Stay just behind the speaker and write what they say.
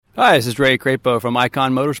Hi, this is Ray Crapo from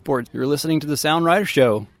Icon Motorsports. You're listening to the Sound Rider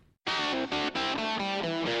Show. And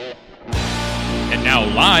now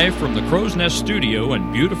live from the Crow's Nest Studio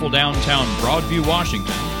in beautiful downtown Broadview,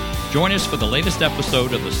 Washington, join us for the latest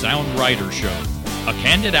episode of the Sound Rider Show. A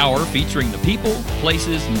candid hour featuring the people,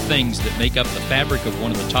 places, and things that make up the fabric of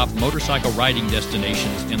one of the top motorcycle riding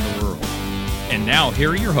destinations in the world. And now,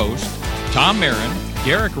 here are your hosts, Tom Marin,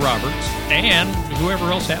 Garrick Roberts, and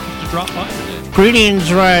whoever else happens to drop by today.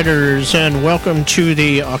 Greetings, riders, and welcome to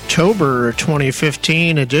the October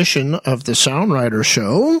 2015 edition of the Sound Rider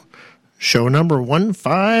Show, show number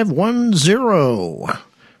 1510.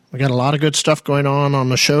 We got a lot of good stuff going on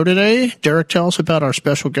the show today. Derek, tell us about our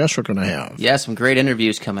special guest we're going to have. Yeah, some great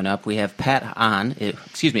interviews coming up. We have Pat Hahn,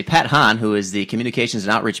 who is the Communications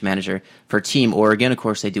and Outreach Manager for Team Oregon. Of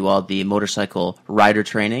course, they do all the motorcycle rider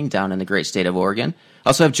training down in the great state of Oregon.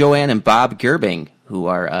 Also have Joann and Bob Gerbing, who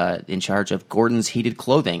are in charge of Gordon's Heated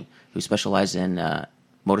Clothing, who specialize in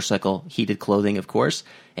motorcycle heated clothing, of course.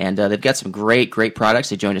 And they've got some great products.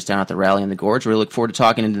 They joined us down at the rally in the Gorge. We look forward to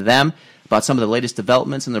talking to them about some of the latest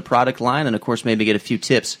developments in their product line, and of course maybe get a few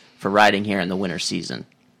tips for riding here in the winter season.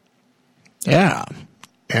 Yeah,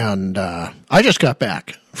 and I just got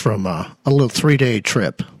back from a little 3-day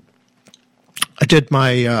trip. I did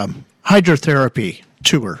my hydrotherapy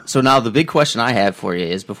tour. So now the big question I have for you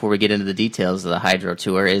is, before we get into the details of the hydro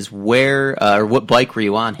tour, is where or what bike were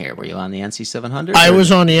you on here? Were you on the NC700? I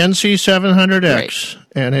was on the NC700X,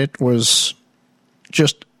 and it was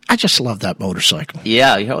I just love that motorcycle.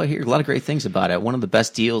 Yeah, I hear a lot of great things about it. One of the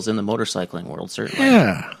best deals in the motorcycling world, certainly.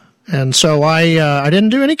 Yeah, and so I didn't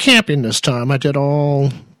do any camping this time. I did all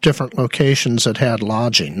different locations that had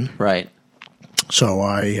lodging. Right. So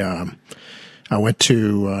I went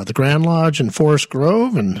to the Grand Lodge in Forest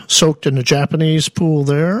Grove and soaked in the Japanese pool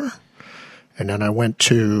there. And then I went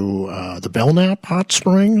to the Belknap Hot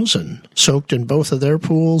Springs and soaked in both of their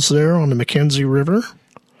pools there on the McKenzie River.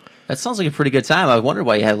 That sounds like a pretty good time. I wondered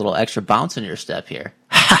why you had a little extra bounce in your step here.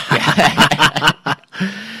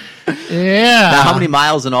 Yeah. Now, how many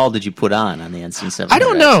miles in all did you put on the NC700? I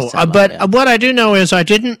don't know, but what I do know is I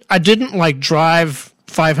didn't like drive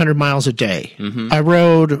 500 miles a day. Mm-hmm. I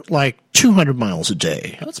rode like 200 miles a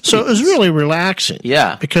day. So it was really relaxing.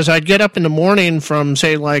 Yeah. Because I'd get up in the morning from,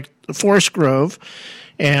 say, like Forest Grove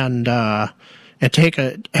and have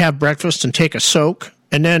breakfast and take a soak,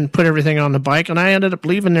 and then put everything on the bike. And I ended up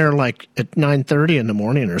leaving there like at 9:30 in the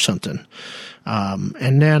morning or something.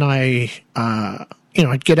 And then I'd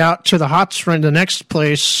get out to the hot spring, the next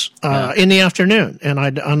place, in the afternoon, and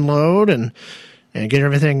I'd unload and get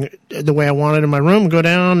everything the way I wanted in my room, go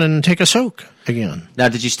down and take a soak again. Now,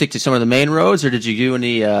 did you stick to some of the main roads, or did you do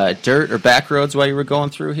any dirt or back roads while you were going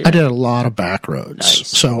through here? I did a lot of back roads. Nice.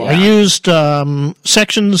 So I used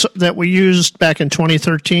sections that we used back in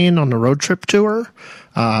 2013 on the road trip tour,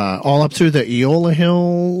 all up through the Eola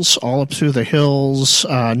Hills, all up through the hills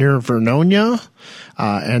near Vernonia.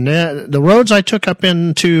 And then the roads I took up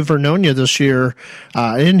into Vernonia this year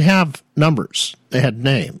didn't have numbers. They had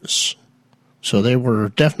names. So they were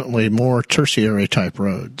definitely more tertiary type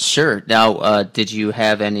roads. Sure. Now, did you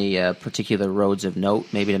have any particular roads of note,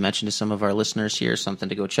 maybe to mention to some of our listeners here, something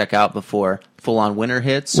to go check out before full-on winter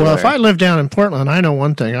hits? Well, if I lived down in Portland, I know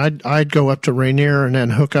one thing. I'd go up to Rainier and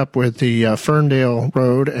then hook up with the Ferndale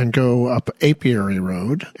Road and go up Apiary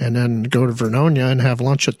Road, and then go to Vernonia and have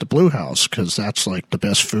lunch at the Blue House, because that's like the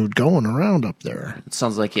best food going around up there. It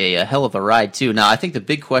sounds like a hell of a ride, too. Now, I think the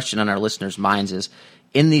big question on our listeners' minds is,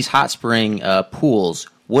 in these hot spring pools,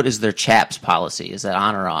 what is their chaps policy? Is that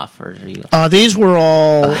on or off? Or are you... These were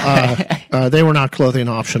all, they were not clothing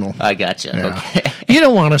optional. I gotcha. Yeah. Okay. You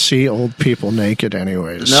don't want to see old people naked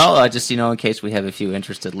anyways. No, just, in case we have a few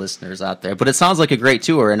interested listeners out there. But it sounds like a great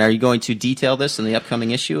tour. And are you going to detail this in the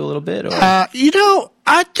upcoming issue a little bit? Or?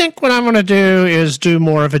 I think what I'm going to do is do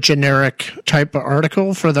more of a generic type of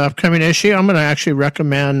article for the upcoming issue. I'm going to actually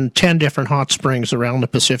recommend 10 different hot springs around the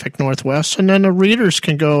Pacific Northwest, and then the readers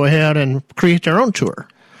can go ahead and create their own tour.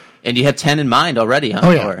 And you have 10 in mind already, huh?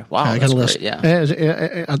 Oh, yeah. Wow, I that's got a list. Great,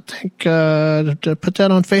 yeah. I think, did I put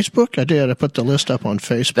that on Facebook? I did. I put the list up on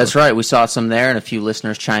Facebook. That's right. We saw some there, and a few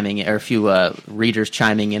listeners chiming in, or a few readers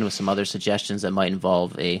chiming in with some other suggestions that might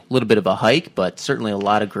involve a little bit of a hike, but certainly a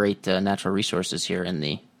lot of great natural resources here in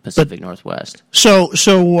the Pacific Northwest. So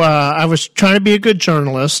I was trying to be a good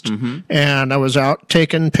journalist, and I was out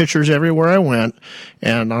taking pictures everywhere I went,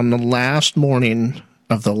 and on the last morning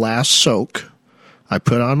of the last soak, I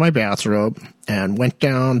put on my bathrobe and went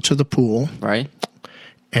down to the pool. Right.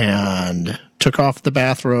 And took off the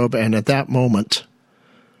bathrobe, and at that moment,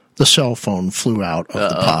 the cell phone flew out of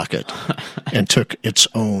the pocket and took its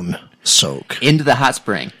own soak. Into the hot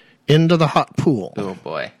spring. into the hot pool. Oh,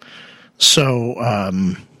 boy. So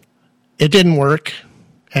it didn't work,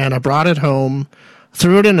 and I brought it home,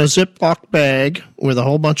 threw it in a Ziploc bag with a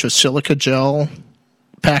whole bunch of silica gel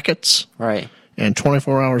packets. Right. And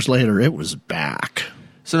 24 hours later, it was back.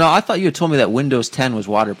 So now I thought you had told me that Windows 10 was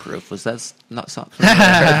waterproof. Was that not something?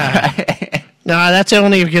 Right? No, that's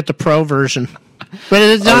only if you get the Pro version. But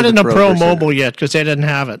it's not in the Pro mobile yet because they didn't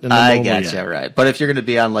have it in the mobile yet. I gotcha, right. But if you're going to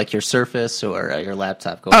be on like your Surface or your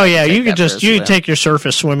laptop, oh yeah, you can just take your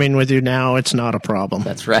Surface swimming with you now. It's not a problem.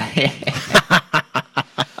 That's right.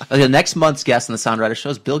 Okay, next month's guest on the Sound Rider Show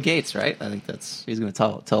is Bill Gates, right? I think he's going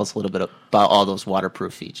to tell us a little bit about all those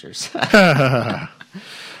waterproof features.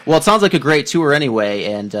 Well, it sounds like a great tour anyway,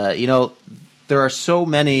 and there are still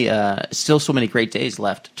so many great days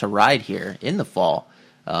left to ride here in the fall.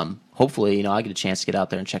 Hopefully, I get a chance to get out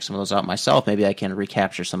there and check some of those out myself. Maybe I can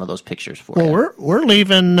recapture some of those pictures for you. Well, we're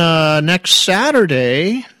leaving next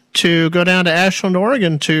Saturday to go down to Ashland,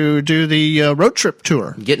 Oregon to do the road trip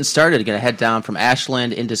tour. Getting started. Going to head down from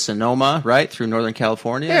Ashland into Sonoma, right, through Northern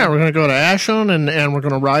California? Yeah, we're going to go to Ashland, and we're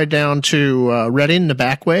going to ride down to Redding, the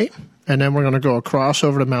back way, and then we're going to go across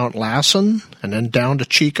over to Mount Lassen, and then down to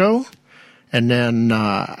Chico, and then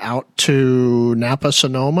out to Napa,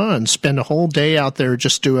 Sonoma, and spend a whole day out there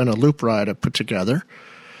just doing a loop ride I put together.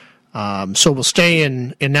 So we'll stay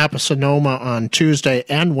in Napa, Sonoma on Tuesday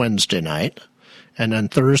and Wednesday night. And then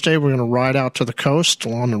Thursday, we're going to ride out to the coast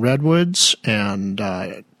along the Redwoods and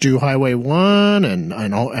do Highway 1 and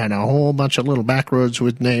a whole bunch of little back roads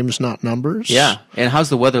with names, not numbers. Yeah. And how's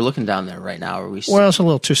the weather looking down there right now? Well, it's a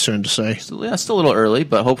little too soon to say. Still a little early,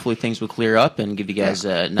 but hopefully things will clear up and give you guys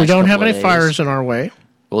a nice We don't have any days. fires in our way.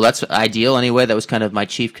 Well, that's ideal anyway. That was kind of my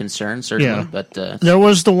chief concern, certainly. Yeah. But there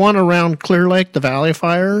was the one around Clear Lake, the Valley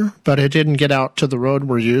Fire, but it didn't get out to the road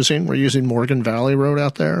we're using. We're using Morgan Valley Road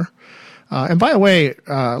out there. And by the way,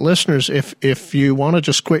 listeners, if you want to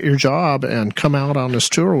just quit your job and come out on this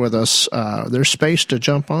tour with us, there's space to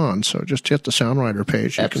jump on. So just hit the Sound Rider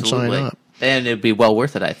page. You can sign up. And it'd be well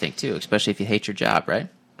worth it, I think, too, especially if you hate your job, right?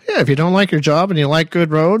 Yeah, if you don't like your job and you like good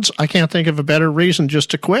roads, I can't think of a better reason just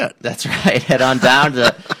to quit. That's right. Head on down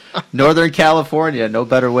to Northern California. No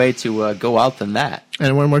better way to go out than that.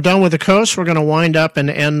 And when we're done with the coast, we're going to wind up and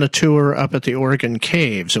end the tour up at the Oregon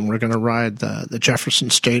Caves, and we're going to ride the Jefferson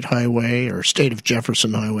State Highway, or State of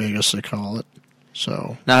Jefferson Highway, I guess they call it.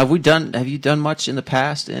 So now, have you done much in the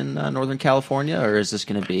past in Northern California, or is this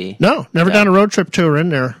going to be? No, never done a road trip tour in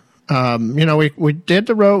there. We did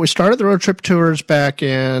we started the road trip tours back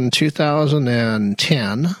in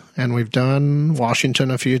 2010, and we've done Washington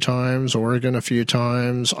a few times, Oregon a few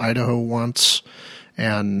times, Idaho once,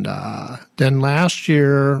 and then last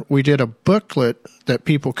year we did a booklet that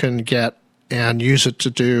people can get and use it to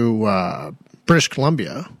do British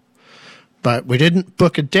Columbia, but we didn't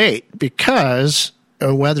book a date because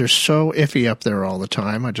the weather's so iffy up there all the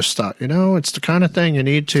time. I just thought, it's the kind of thing you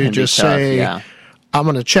need to just say, yeah. I'm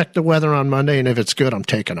going to check the weather on Monday, and if it's good, I'm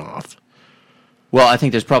taking off. Well, I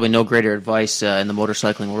think there's probably no greater advice in the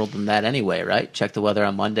motorcycling world than that anyway, right? Check the weather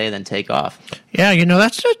on Monday, then take off. Yeah,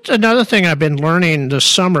 that's another thing I've been learning this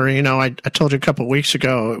summer. I told you a couple of weeks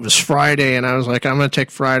ago, it was Friday, and I was like, I'm going to take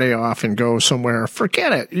Friday off and go somewhere.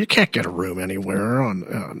 Forget it. You can't get a room anywhere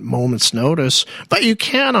on moment's notice, but you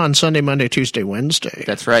can on Sunday, Monday, Tuesday, Wednesday.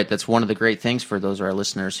 That's right. That's one of the great things for those of our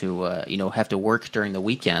listeners who, have to work during the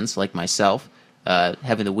weekends, like myself.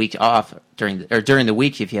 Having the week off during the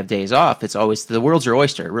week, if you have days off, it's always the world's your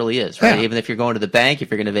oyster. It really is, right? Yeah. Even if you're going to the bank, if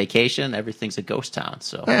you're going to vacation, everything's a ghost town.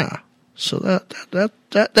 So yeah, so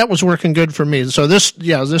that was working good for me. So this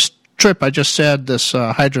trip I just said, this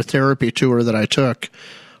hydrotherapy tour that I took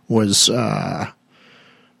was I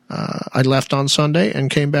left on Sunday and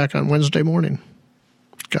came back on Wednesday morning.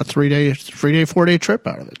 Got 4-day trip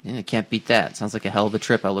out of it. Yeah, can't beat that. Sounds like a hell of a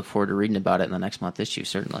trip. I look forward to reading about it in the next month issue,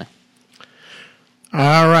 certainly.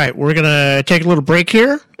 All right, we're going to take a little break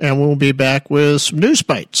here, and we'll be back with some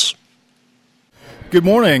Newsbytes. Good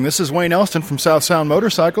morning. This is Wayne Elston from South Sound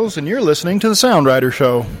Motorcycles, and you're listening to the Sound Rider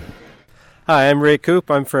Show. Hi, I'm Ray Coop.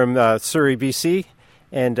 I'm from Surrey, BC,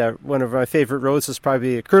 and one of my favorite roads is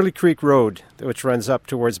probably Curly Creek Road, which runs up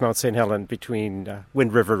towards Mount St. Helen between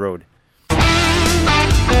Wind River Road.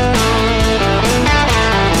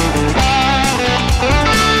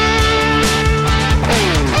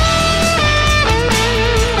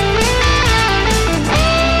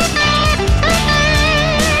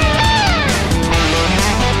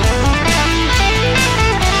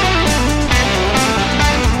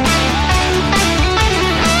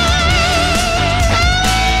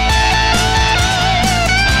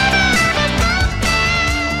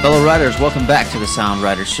 Fellow riders, welcome back to the Sound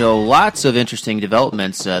Rider Show. Lots of interesting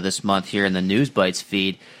developments this month here in the Newsbytes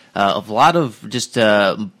feed. A lot of just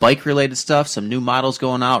bike-related stuff, some new models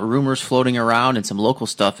going out, rumors floating around, and some local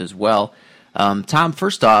stuff as well. Tom,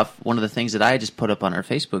 first off, one of the things that I just put up on our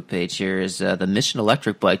Facebook page here is the Mission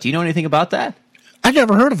Electric bike. Do you know anything about that? I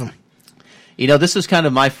never heard of them. You know, this was kind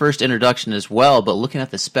of my first introduction as well, but looking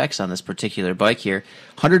at the specs on this particular bike here,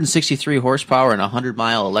 163 horsepower and a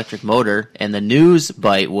 100-mile electric motor, and the news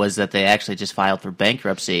bite was that they actually just filed for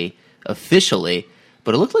bankruptcy officially,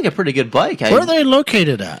 but it looked like a pretty good bike. Where are they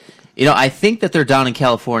located at? You know, I think that they're down in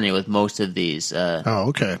California with most of these. Oh,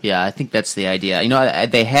 okay. Yeah, I think that's the idea. You know,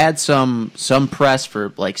 they had some press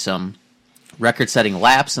for, like, some record-setting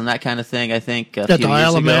laps and that kind of thing, I think, a few years ago. At the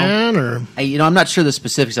Isle of Man? Or? I'm not sure the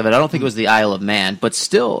specifics of it. I don't think it was the Isle of Man. But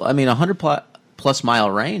still, I mean, 100-plus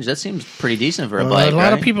mile range, that seems pretty decent for a bike, a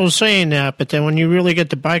lot of people are saying that, but then when you really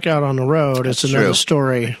get the bike out on the road, it's another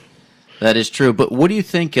story. That is true. But what do you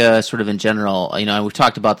think, sort of in general, we've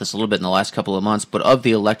talked about this a little bit in the last couple of months, but of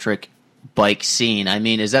the electric bike scene, I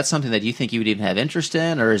mean, is that something that you think you would even have interest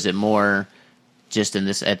in, or is it more just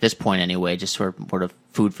at this point anyway, just sort of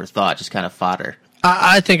food for thought, just kind of fodder?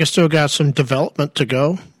 I think it's still got some development to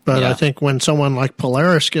go, but I think when someone like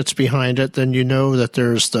Polaris gets behind it, then you know that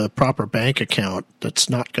there's the proper bank account that's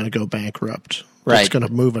not going to go bankrupt. Right. It's going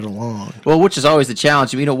to move it along. Well, which is always the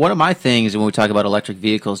challenge. One of my things when we talk about electric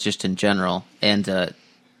vehicles just in general, and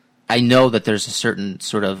I know that there's a certain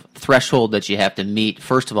sort of threshold that you have to meet,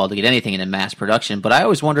 first of all, to get anything into mass production. But I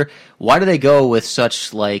always wonder, why do they go with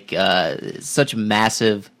such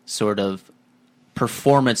massive sort of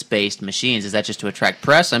performance-based machines? Is that just to attract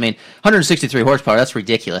press? I mean, 163 horsepower, that's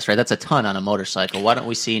ridiculous, right? That's a ton on a motorcycle. Why don't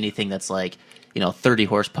we see anything that's like, 30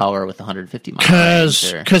 horsepower with 150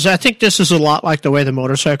 miles? Because I think this is a lot like the way the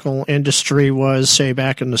motorcycle industry was, say,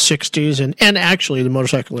 back in the 60s. And actually, the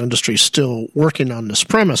motorcycle industry is still working on this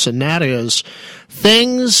premise, and that is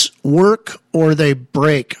things work or they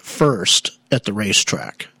break first at the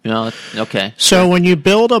racetrack. Okay. So when you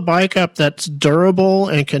build a bike up that's durable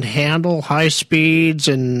and can handle high speeds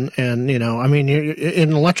and in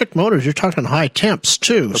electric motors, you're talking high temps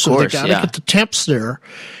too. Of course, they got to get the temps there.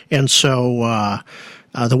 And so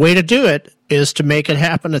the way to do it is to make it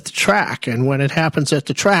happen at the track. And when it happens at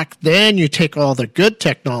the track, then you take all the good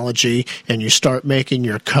technology and you start making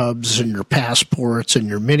your Cubs and your Passports and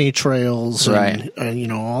your mini trails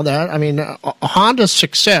and all that. I mean, Honda's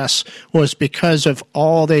success was because of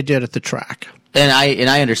all they did at the track. And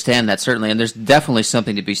I understand that, certainly, and there's definitely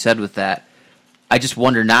something to be said with that. I just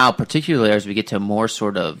wonder now, particularly as we get to more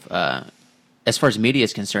sort of as far as media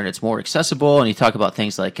is concerned, it's more accessible, and you talk about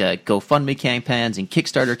things like GoFundMe campaigns and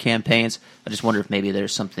Kickstarter campaigns. I just wonder if maybe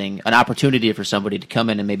there's an opportunity for somebody to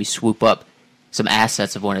come in and maybe swoop up some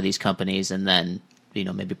assets of one of these companies and then,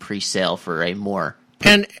 maybe pre-sale for a more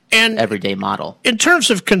and everyday model. In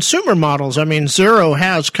terms of consumer models, I mean, Zero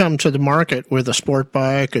has come to the market with a sport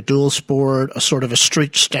bike, a dual sport, a sort of a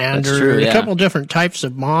street standard, That's true, a couple different types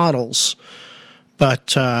of models. But,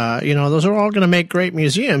 those are all going to make great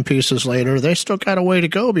museum pieces later. They still got a way to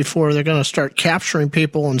go before they're going to start capturing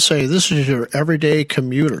people and say, this is your everyday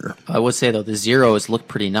commuter. I would say, though, the Zeros look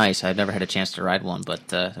pretty nice. I've never had a chance to ride one,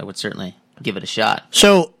 but I would certainly give it a shot.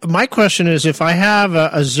 So my question is, if I have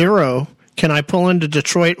a Zero, can I pull into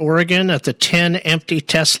Detroit, Oregon at the 10 empty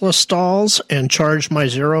Tesla stalls and charge my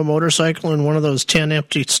Zero motorcycle in one of those 10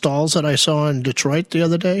 empty stalls that I saw in Detroit the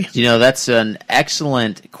other day? That's an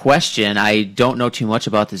excellent question. I don't know too much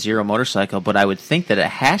about the Zero motorcycle, but I would think that it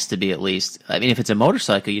has to be at least, I mean, if it's a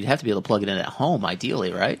motorcycle, you'd have to be able to plug it in at home,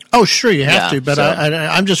 ideally, right? Oh, sure, you have to, but so,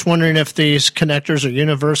 I'm just wondering if these connectors are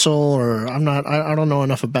universal, or I don't know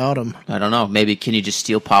enough about them. I don't know. Maybe can you just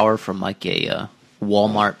steal power from like a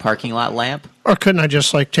Walmart parking lot lamp? Or couldn't I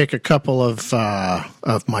just take a couple of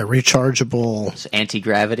my rechargeable... It's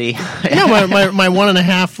anti-gravity? Yeah, my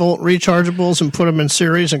 1.5 volt rechargeables and put them in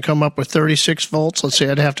series and come up with 36 volts. Let's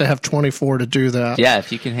say I'd have to have 24 to do that. Yeah,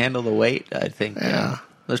 if you can handle the weight, I think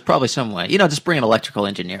there's probably some way. Just bring an electrical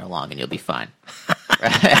engineer along and you'll be fine.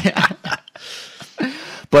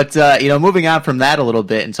 But, moving on from that a little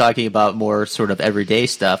bit and talking about more sort of everyday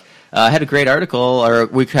stuff, I had a great article, or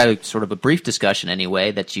we had a sort of a brief discussion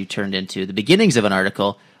anyway, that you turned into the beginnings of an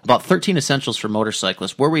article about 13 essentials for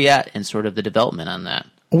motorcyclists. Where are we at in sort of the development on that?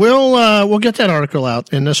 We'll get that article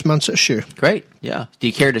out in this month's issue. Great, yeah. Do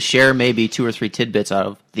you care to share maybe 2 or 3 tidbits out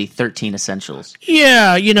of the 13 essentials?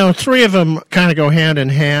 Yeah, 3 of them kind of go hand in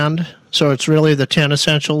hand. So it's really the 10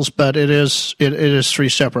 essentials, but it is 3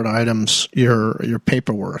 separate items. Your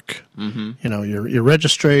paperwork, your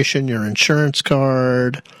registration, your insurance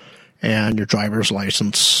card, and your driver's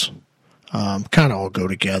license. kind of all go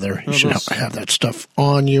together. You should have that stuff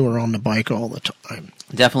on you or on the bike all the time.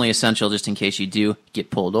 Definitely essential just in case you do get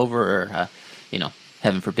pulled over or,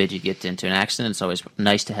 heaven forbid you get into an accident. It's always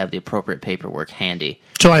nice to have the appropriate paperwork handy.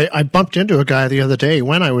 So I bumped into a guy the other day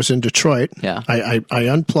when I was in Detroit. Yeah. I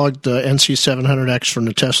unplugged the NC700X from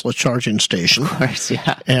the Tesla charging station. Of course,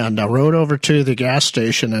 yeah. And I rode over to the gas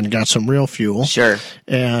station and got some real fuel. Sure.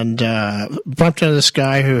 And bumped into this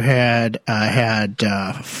guy who had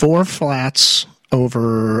 4 flats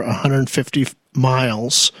over 150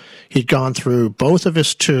 miles. He'd gone through both of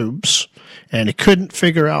his tubes, and he couldn't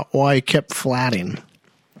figure out why he kept flatting.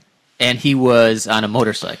 And he was on a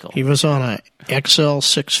motorcycle. He was on a XL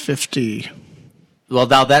 650. Well,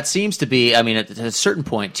 now that seems to be, at a certain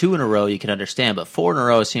point, 2 in a row you can understand, but 4 in a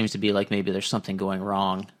row seems to be like maybe there's something going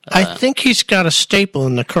wrong. I think he's got a staple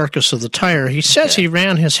in the carcass of the tire. He says he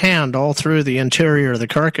ran his hand all through the interior of the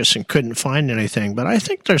carcass and couldn't find anything, but I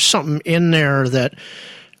think there's something in there that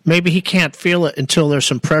maybe he can't feel it until there's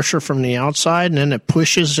some pressure from the outside, and then it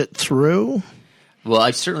pushes it through. Well,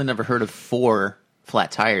 I've certainly never heard of 4 flat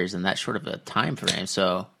tires in that short of a time frame.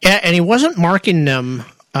 So yeah, and he wasn't marking them.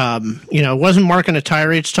 Wasn't marking a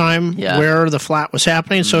tire each time where the flat was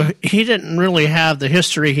happening. So he didn't really have the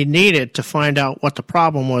history he needed to find out what the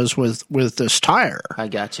problem was with this tire. I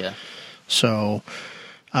gotcha. So.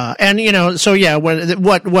 What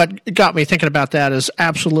got me thinking about that is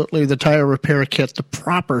absolutely the tire repair kit, the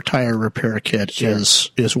proper tire repair kit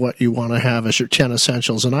is what you want to have as your 10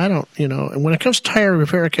 essentials. And I don't, when it comes to tire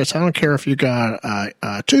repair kits, I don't care if you got a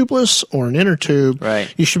tubeless or an inner tube.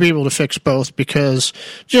 Right. You should be able to fix both because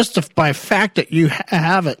just by fact that you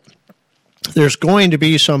have it, there's going to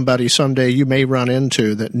be somebody someday you may run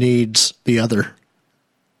into that needs the other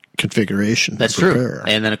configuration. That's true.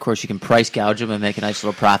 And then, of course, you can price gouge them and make a nice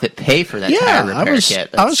little profit, pay for that tire repair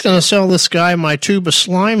kit. I was going to sell this guy my tube of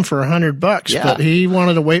slime for $100, but he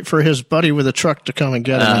wanted to wait for his buddy with a truck to come and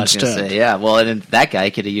get him instead. Well, and that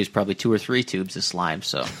guy could have used probably 2 or 3 tubes of slime.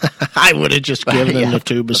 So I would have just given him the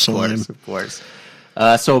tube of slime. Of course.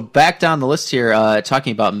 So back down the list here,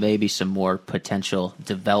 talking about maybe some more potential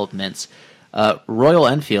developments. Royal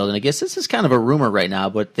Enfield, and I guess this is kind of a rumor right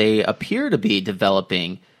now, but they appear to be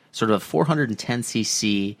developing sort of a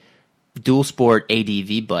 410cc dual sport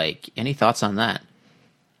ADV bike. Any thoughts on that?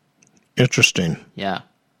 Interesting. Yeah.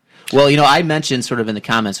 Well, I mentioned sort of in the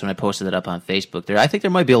comments when I posted it up on Facebook there, I think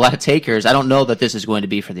there might be a lot of takers. I don't know that this is going to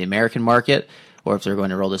be for the American market or if they're going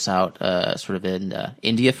to roll this out sort of in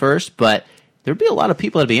India first, but there'd be a lot of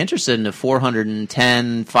people that'd be interested in a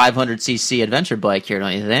 410, 500cc adventure bike here,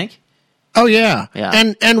 don't you think? Oh yeah.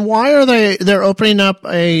 And why are they're opening up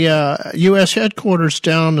a U.S. headquarters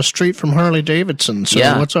down the street from Harley Davidson? So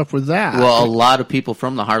what's up with that? Well, a lot of people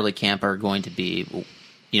from the Harley camp are going to be,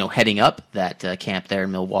 heading up that camp there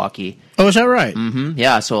in Milwaukee. Oh, is that right? Mm-hmm.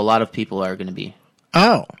 Yeah. So a lot of people are going to be.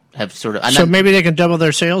 Have sort of. So maybe they can double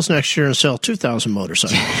their sales next year and sell 2,000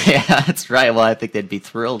 motorcycles. Yeah, that's right. Well, I think they'd be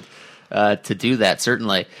thrilled to do that,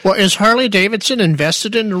 certainly. Well, is Harley Davidson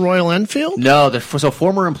invested in the Royal Enfield? No, so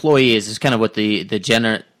former employees is kind of what the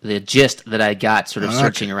gist that I got sort of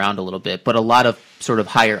searching around a little bit. But a lot of sort of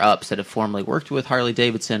higher ups that have formerly worked with Harley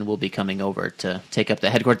Davidson will be coming over to take up the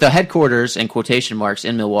headquarters. The headquarters, in quotation marks,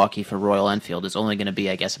 in Milwaukee for Royal Enfield is only going to be,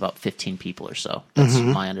 I guess, about 15 people or so. That's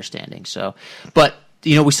my understanding. So, but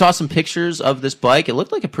we saw some pictures of this bike. It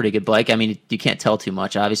looked like a pretty good bike. I mean, you can't tell too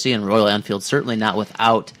much, obviously, and Royal Enfield certainly not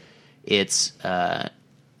without its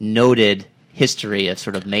noted history of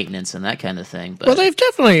sort of maintenance and that kind of thing. But, well, they've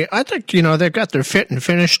definitely, I think, they've got their fit and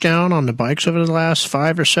finish down on the bikes over the last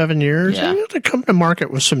 5 or 7 years. Yeah. They come to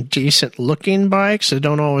market with some decent looking bikes. They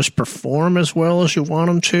don't always perform as well as you want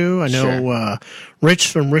them to. I know Rich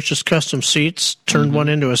from Rich's Custom Seats turned one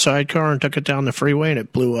into a sidecar and took it down the freeway and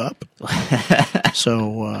it blew up.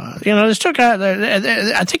 So, they still got,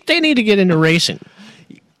 I think they need to get into racing.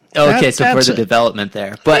 Okay, so for the development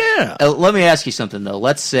there. But let me ask you something, though.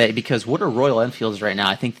 Let's say, because what are Royal Enfields right now?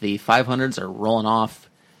 I think the 500s are rolling off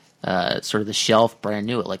sort of the shelf brand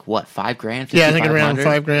new at like, what, $5,000? Yeah, I think around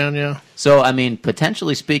 $5,000, yeah. So, I mean,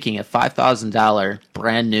 potentially speaking, a $5,000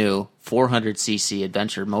 brand new 400cc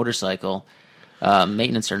adventure motorcycle,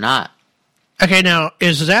 maintenance or not. Okay, now,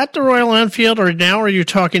 is that the Royal Enfield, or now are you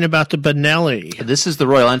talking about the Bennelli? This is the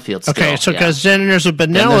Royal Enfield still. Okay, so because then there's a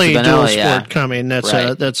Bennelli dual sport coming. That's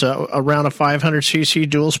around a 500cc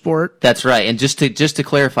dual sport. That's right. And just to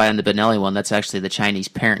clarify on the Bennelli one, that's actually the Chinese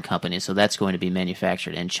parent company, so that's going to be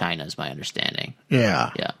manufactured in China, is my understanding.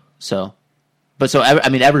 Yeah. Yeah. So I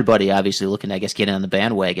mean, everybody obviously looking, I guess, getting on the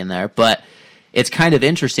bandwagon there, but it's kind of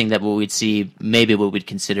interesting that what we'd see, maybe what we'd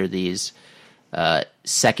consider these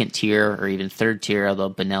second tier or even third tier, although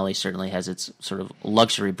Bennelli certainly has its sort of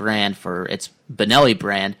luxury brand for its Bennelli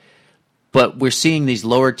brand. But we're seeing these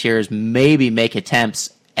lower tiers maybe make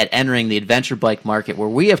attempts at entering the adventure bike market where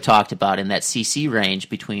we have talked about in that CC range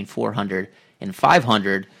between 400 and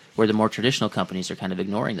 500, where the more traditional companies are kind of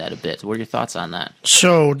ignoring that a bit. What are your thoughts on that?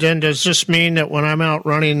 So then does this mean that when I'm out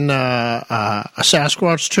running a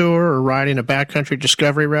Sasquatch tour or riding a backcountry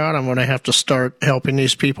discovery route, I'm going to have to start helping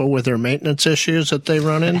these people with their maintenance issues that they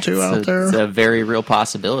run into out there? It's a very real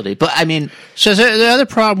possibility. But, I mean... So the other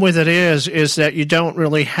problem with it is that you don't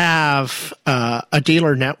really have a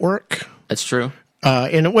dealer network. That's true.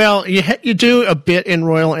 You do a bit in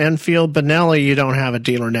Royal Enfield. Bennelli, you don't have a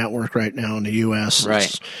dealer network right now in the U.S.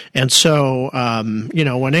 Right. And so,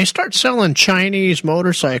 when they start selling Chinese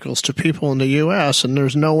motorcycles to people in the U.S. and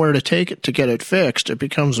there's nowhere to take it to get it fixed, it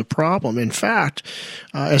becomes a problem. In fact,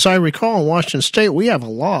 as I recall in Washington State, we have a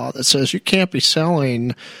law that says you can't be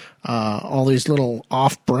selling all these little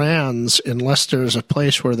off brands unless there's a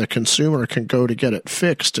place where the consumer can go to get it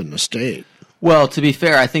fixed in the state. Well, to be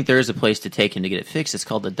fair, I think there is a place to take him to get it fixed. It's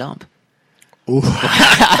called the dump. Ooh.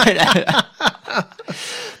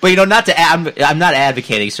 But, I'm not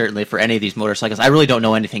advocating certainly for any of these motorcycles. I really don't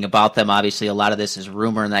know anything about them. Obviously, a lot of this is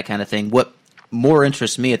rumor and that kind of thing. What more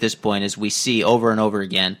interests me at this point is we see over and over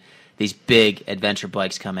again these big adventure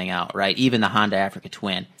bikes coming out, right? Even the Honda Africa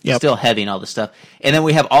Twin, still heavy and all this stuff. And then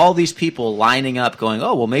we have all these people lining up going,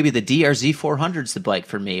 oh, well, maybe the DRZ 400 is the bike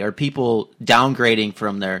for me. Or people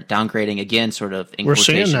downgrading again, sort of in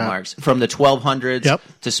quotation marks, from the 1200s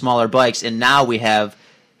to smaller bikes. And now we have,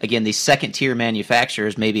 again, these second-tier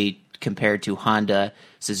manufacturers, maybe compared to Honda,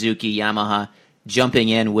 Suzuki, Yamaha, jumping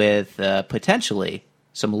in with potentially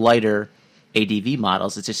some lighter ADV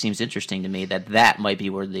models. It just seems interesting to me that might be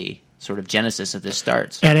where the sort of genesis of this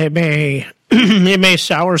starts. And it may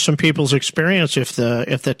sour some people's experience if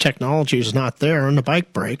the technology is not there and the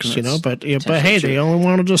bike breaks, But hey, they only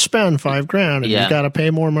wanted to spend $5,000, and you got to pay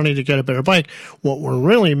more money to get a better bike. What we're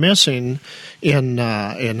really missing in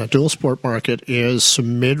the dual sport market is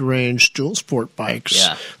some mid-range dual sport bikes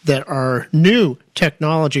that are new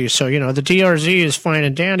technology. So the DRZ is fine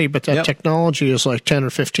and dandy, but that technology is like 10 or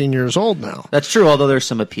 15 years old now. That's true, although there's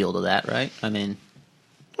some appeal to that, right? I mean,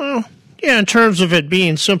 well, yeah, in terms of it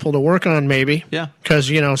being simple to work on, maybe. Yeah. Because,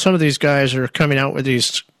 some of these guys are coming out with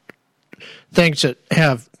these things that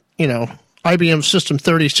have, IBM System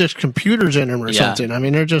 36 computers in them or something. I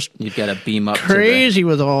mean, they're just you've got to beam up crazy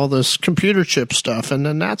with all this computer chip stuff, and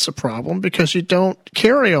then that's a problem because you don't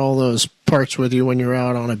carry all those parts with you when you're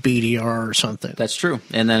out on a BDR or something. That's true.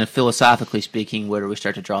 And then philosophically speaking, where do we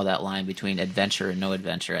start to draw that line between adventure and no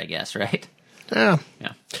adventure, I guess, right? Yeah.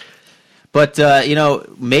 But,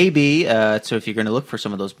 maybe, so if you're going to look for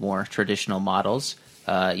some of those more traditional models,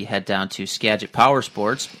 you head down to Skagit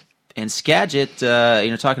Powersports. And Skagit,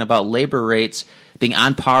 talking about labor rates being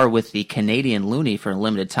on par with the Canadian loonie for a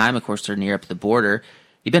limited time. Of course, they're near up the border.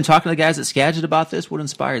 You've been talking to the guys at Skagit about this? What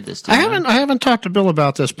inspired this? I haven't talked to Bill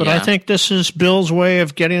about this, but I think this is Bill's way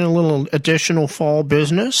of getting a little additional fall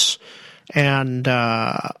business. And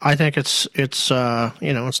I think it's not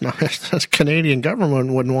the Canadian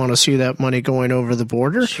government wouldn't want to see that money going over the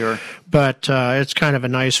border. Sure, but it's kind of a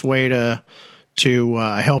nice way to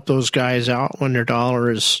help those guys out when their dollar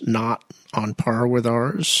is not on par with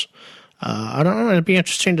ours. I don't know. It'd be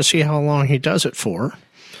interesting to see how long he does it for.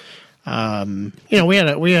 We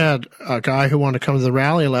had a guy who wanted to come to the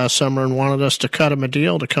rally last summer and wanted us to cut him a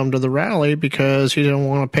deal to come to the rally because he didn't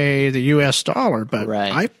want to pay the U.S. dollar. But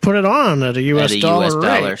I put it on at a U.S. dollar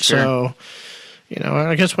rate. Sure. So,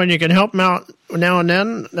 I guess when you can help them out now and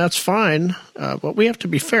then, that's fine. But we have to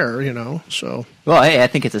be fair, so. Well, hey, I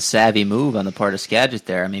think it's a savvy move on the part of Skagit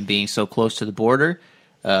there. I mean, being so close to the border,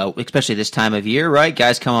 especially this time of year, right?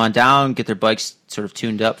 Guys come on down, get their bikes sort of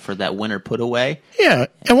tuned up for that winter put away. Yeah,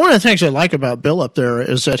 and one of the things I like about Bill up there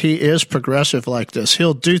is that he is progressive like this.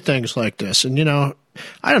 He'll do things like this. And,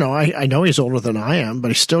 I don't know. I know he's older than I am, but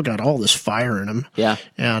he's still got all this fire in him. Yeah.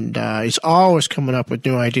 And he's always coming up with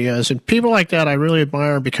new ideas. And people like that I really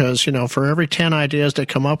admire because, for every 10 ideas they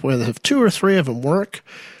come up with, if 2 or 3 of them work,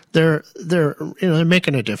 they're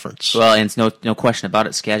making a difference. Well, and it's no question about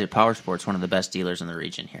it. Skagit Powersports, one of the best dealers in the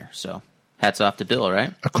region here. So hats off to Bill,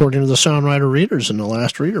 right? According to the Sound Rider readers in the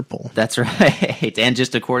last reader poll. That's right. And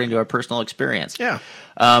just according to our personal experience. Yeah.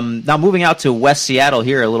 Now moving out to West Seattle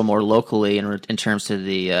here, a little more locally in terms to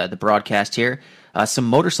the broadcast here, some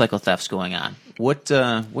motorcycle thefts going on.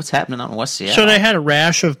 What's happening out in West Seattle? So they had a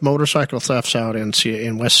rash of motorcycle thefts out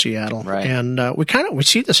in West Seattle, right? And we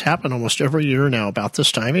see this happen almost every year now about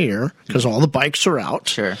this time of year because all the bikes are out,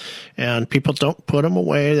 sure, and people don't put them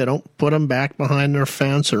away. They don't put them back behind their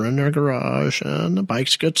fence or in their garage, and the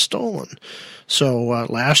bikes get stolen. So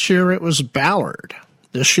last year it was Ballard.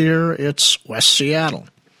 This year it's West Seattle.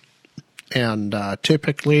 And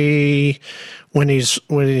typically, when these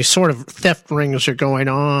sort of theft rings are going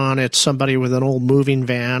on, it's somebody with an old moving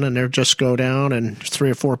van, and they just go down and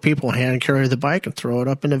 3 or 4 people hand carry the bike and throw it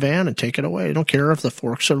up in the van and take it away. They don't care if the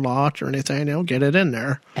forks are locked or anything; they'll get it in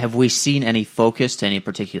there. Have we seen any focus to any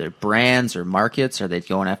particular brands or markets? Are they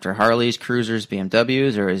going after Harleys, Cruisers,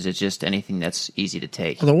 BMWs, or is it just anything that's easy to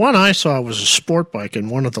take? Well, the one I saw was a sport bike in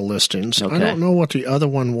one of the listings. Okay. I don't know what the other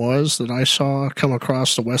one was that I saw come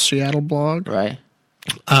across the West Seattle blog. Right.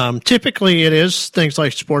 Typically, it is things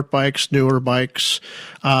like sport bikes, newer bikes,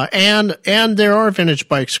 and there are vintage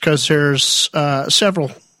bikes because there's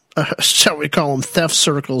several. Shall we call them theft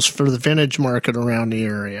circles for the vintage market around the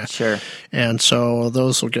area? Sure. And so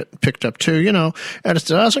those will get picked up too. And it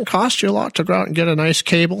doesn't cost you a lot to go out and get a nice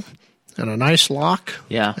cable and a nice lock.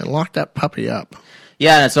 Yeah. And lock that puppy up.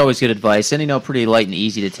 Yeah, that's always good advice. And, pretty light and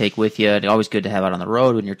easy to take with you. And always good to have out on the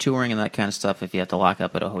road when you're touring and that kind of stuff if you have to lock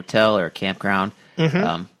up at a hotel or a campground.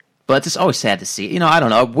 Mm-hmm. But it's always sad to see. I don't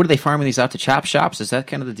know. What are they farming these out to chop shops? Is that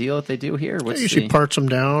kind of the deal that they do here? They usually parts them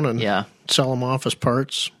down and sell them off as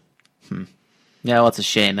parts. Yeah, well, it's a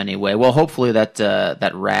shame anyway. Well, hopefully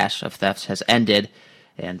that rash of thefts has ended.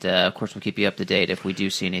 And, of course, we'll keep you up to date if we do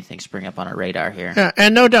see anything spring up on our radar here. Yeah,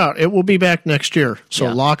 and no doubt, it will be back next year.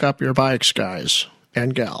 So lock up your bikes, guys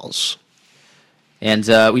and gals. And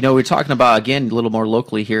we're talking about, again, a little more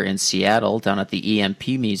locally here in Seattle, down at the EMP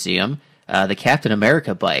Museum, the Captain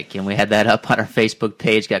America bike. And we had that up on our Facebook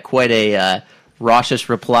page. Got quite a raucous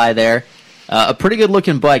reply there. A pretty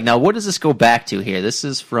good-looking bike. Now, what does this go back to here? This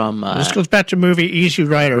is from... this goes back to movie Easy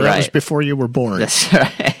Rider. Right. That was before you were born. That's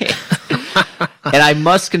right. And I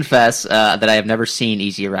must confess that I have never seen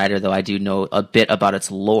Easy Rider, though I do know a bit about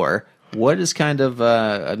its lore. What is kind of,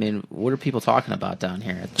 what are people talking about down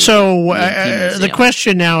here? The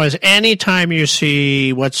question now is, anytime you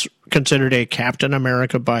see what's considered a Captain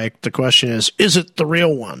America bike, the question is it the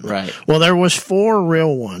real one? Right. Well, there was 4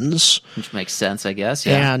 real ones. Which makes sense, I guess,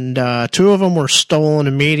 yeah. And 2 of them were stolen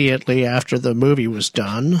immediately after the movie was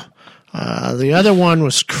done. The other one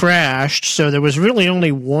was crashed, so there was really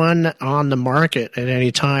only one on the market at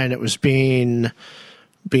any time that was being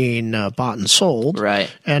bought and sold, right?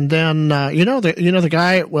 And then the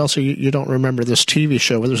guy. Well, so you don't remember this TV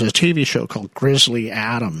show? Well, there's a TV show called Grizzly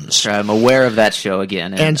Adams. I'm aware of that show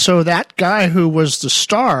again. And so that guy who was the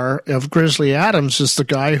star of Grizzly Adams is the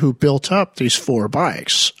guy who built up these 4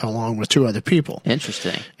 bikes along with 2 other people.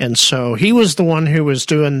 Interesting. And so he was the one who was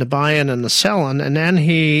doing the buying and the selling, and then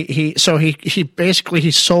he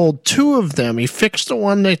basically sold 2 of them. He fixed the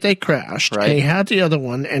one that they crashed, right. And he had the other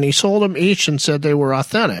one, and he sold them each and said they were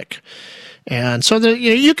authentic. And so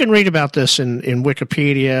you can read about this in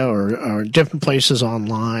Wikipedia or different places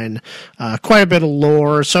online. Quite a bit of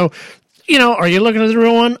lore. So, are you looking at the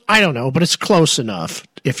real one? I don't know, but it's close enough.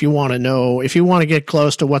 If you want to know, if you want to get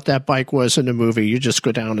close to what that bike was in the movie, you just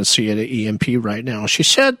go down and see it at EMP right now. She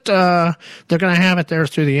said they're going to have it there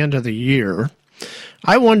through the end of the year.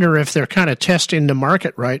 I wonder if they're kind of testing the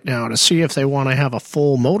market right now to see if they want to have a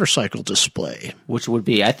full motorcycle display. Which would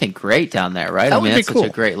be, I think, great down there, right? That would be that's cool. Such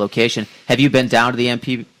a great location. Have you been down to the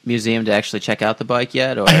MP Museum to actually check out the bike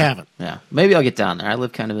yet? Or? I haven't. Yeah, maybe I'll get down there. I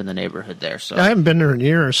live kind of in the neighborhood there, so I haven't been there in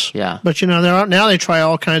years. Yeah, but now they try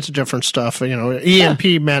all kinds of different stuff. EMP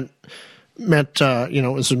meant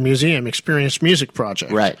it was a museum experienced music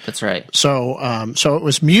project. Right, that's right. So it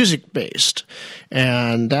was music based,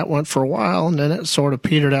 and that went for a while, and then it sort of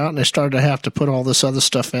petered out, and they started to have to put all this other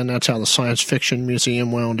stuff in. That's how the science fiction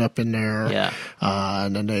museum wound up in there. Yeah.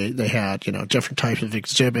 And then they had different types of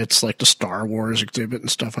exhibits like the Star Wars exhibit and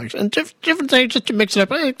stuff like that, and different things just to mix it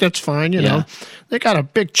up. I think that's fine. You know, they got a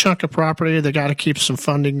big chunk of property. They got to keep some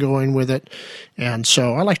funding going with it, and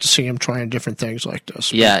so I like to see them trying different things like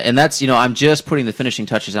this. Yeah, and that's I'm just putting the finishing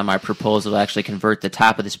touches on my proposal to actually convert the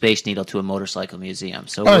top of the Space Needle to a motorcycle museum.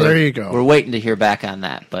 So there you go. We're waiting to hear back on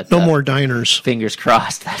that, but no more diners. Fingers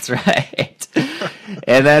crossed. That's right.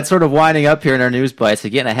 And that's sort of winding up here in our news bites.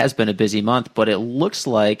 Again, it has been a busy month, but it looks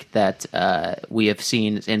like that we have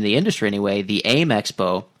seen in the industry anyway. The AIM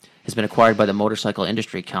Expo has been acquired by the Motorcycle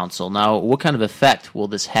Industry Council. Now, what kind of effect will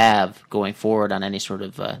this have going forward on any sort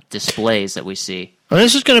of displays that we see? Well,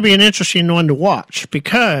 this is going to be an interesting one to watch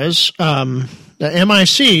because the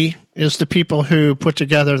MIC is the people who put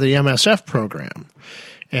together the MSF program.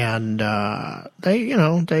 and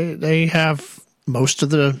they have most of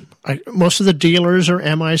the dealers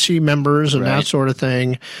are MIC members and that sort of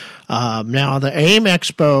thing. Now, the AIM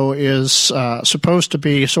Expo is supposed to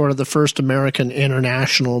be sort of the first American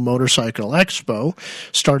international motorcycle expo,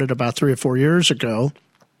 started about 3 or 4 years ago.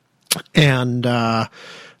 And by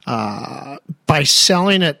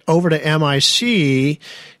selling it over to MIC,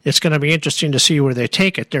 it's going to be interesting to see where they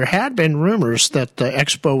take it. There had been rumors that the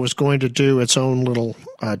expo was going to do its own little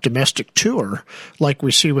domestic tour, like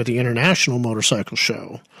we see with the International Motorcycle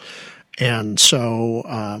Show. And so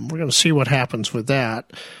we're going to see what happens with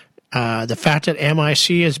that. The fact that MIC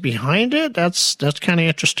is behind it, that's kind of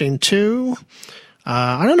interesting too.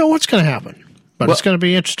 I don't know what's going to happen, but it's going to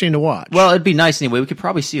be interesting to watch. Well, it'd be nice anyway. We could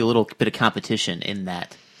probably see a little bit of competition in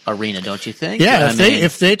that arena, don't you think? Yeah,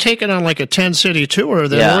 if they take it on like a 10-city tour,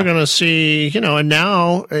 then we're going to see, and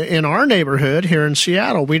now in our neighborhood here in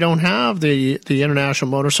Seattle, we don't have the International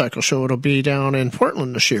Motorcycle Show. It'll be down in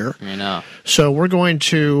Portland this year. I know. So we're going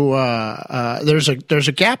to there's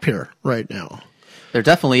a gap here right now. There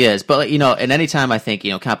definitely is. But, and anytime I think,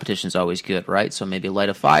 competition is always good, right? So maybe light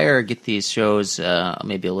a fire, get these shows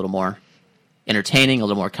maybe a little more entertaining, a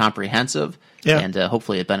little more comprehensive, and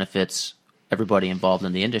hopefully it benefits everybody involved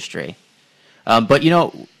in the industry. But,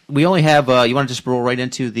 we only have, you want to just roll right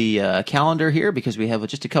into the calendar here because we have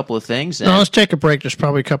just a couple of things. No, let's take a break. There's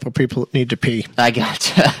probably a couple of people that need to pee. I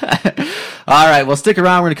got you. All right, well, stick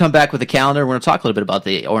around. We're going to come back with the calendar. We're going to talk a little bit about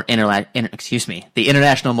the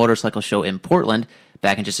International Motorcycle Show in Portland.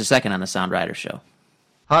 Back in just a second on the Sound Rider Show.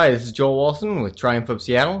 Hi, this is Joel Wilson with Triumph of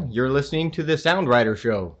Seattle. You're listening to the Sound Rider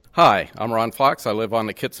Show. Hi, I'm Ron Fox. I live on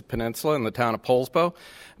the Kitsap Peninsula in the town of Poulsbo.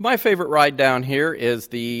 My favorite ride down here is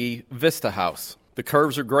the Vista House. The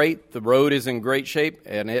curves are great, the road is in great shape,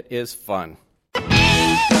 and it is fun.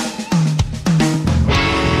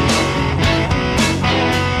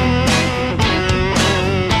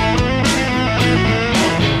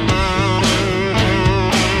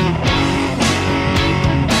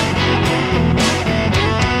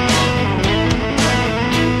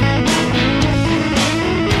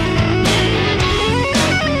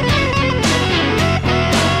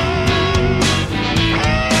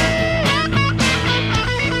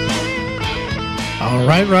 All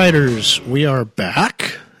right, riders, we are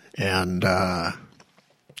back, and we're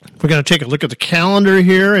going to take a look at the calendar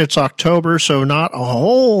here. It's October, so not a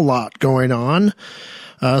whole lot going on.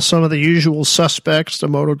 Some of the usual suspects, the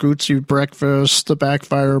Moto Guzzi breakfast, the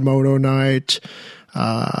Backfire Moto night,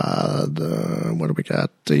 what do we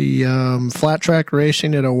got? The flat track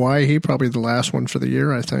racing at Hawaii, probably the last one for the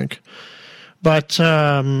year, I think. But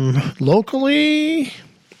locally,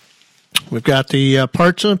 we've got the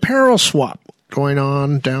parts and apparel swap going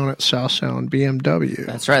on down at South Sound BMW.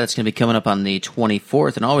 That's right. That's going to be coming up on the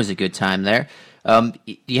 24th, and always a good time there. Do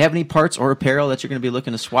you have any parts or apparel that you're going to be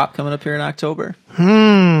looking to swap coming up here in October?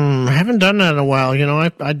 I haven't done that in a while.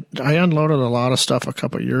 I unloaded a lot of stuff a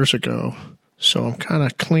couple of years ago, so I'm kind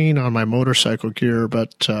of clean on my motorcycle gear,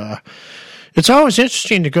 but it's always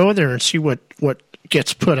interesting to go there and see what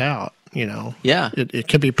gets put out. Yeah. It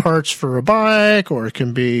can be parts for a bike, or it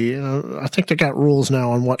can be, I think they got rules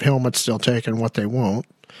now on what helmets they'll take and what they won't.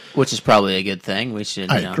 Which is probably a good thing. We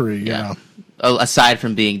should. I agree, yeah. Aside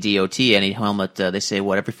from being DOT, any helmet, they say,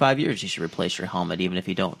 every 5 years you should replace your helmet, even if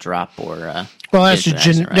you don't drop or... well,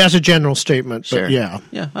 that's a general statement, sure. But yeah.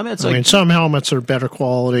 Yeah, some helmets are better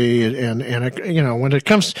quality, and when it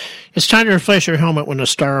comes... It's time to replace your helmet when the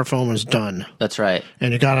styrofoam is done. That's right.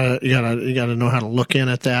 And you gotta know how to look in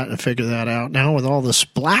at that and figure that out. Now, with all this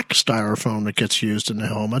black styrofoam that gets used in the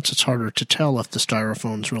helmets, it's harder to tell if the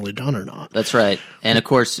styrofoam's really done or not. That's right. And, of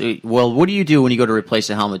course, what do you do when you go to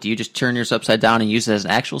replace a helmet? Do you just turn yours upside down and use it as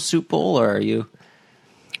an actual soup bowl, or are you...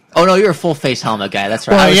 Oh, no, you're a full-face helmet guy. That's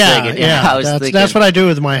right. Well, I was thinking, that's what I do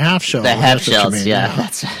with my half shell. The half shells, yeah.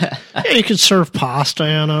 You can serve pasta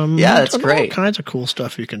in them. Yeah, that's great. All kinds of cool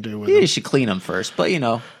stuff you can do with them. You should clean them first, but,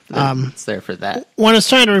 it's there for that. When it's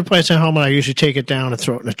time to replace a helmet, I usually take it down and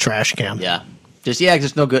throw it in a trash can. Yeah.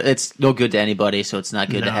 It's no good. It's no good to anybody, so it's not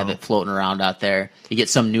good to have it floating around out there. You get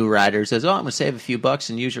some new rider who says, I'm going to save a few bucks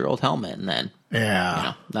and use your old helmet, and then,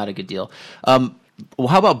 not a good deal. Well,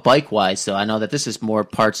 how about bike-wise, though? I know that this is more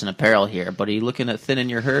parts and apparel here, but are you looking at thinning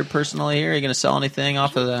your herd personally here? Are you going to sell anything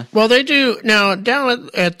off of the... Well, they do. Now,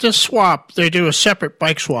 down at this swap, they do a separate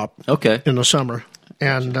bike swap in the summer,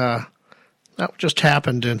 and that just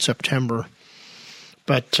happened in September.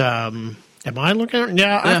 But Am I looking?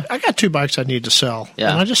 Yeah. I got 2 bikes I need to sell.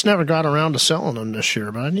 Yeah. And I just never got around to selling them this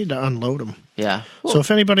year, but I need to unload them. Yeah. So if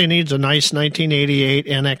anybody needs a nice 1988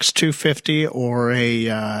 NX 250 or a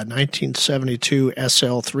 1972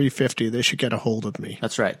 SL 350, they should get a hold of me.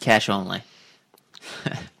 That's right. Cash only.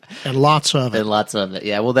 And lots of it. And lots of it.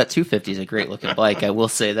 Yeah, well, that 250 is a great-looking bike, I will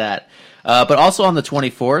say that. But also on the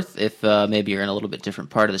 24th, if maybe you're in a little bit different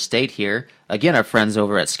part of the state here, again, our friends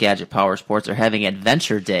over at Skagit Powersports are having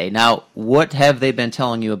Adventure Day. Now, what have they been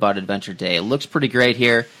telling you about Adventure Day? It looks pretty great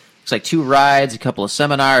here. Looks like 2 rides, a couple of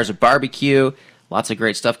seminars, a barbecue, lots of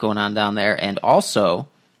great stuff going on down there, and also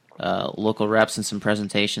local reps and some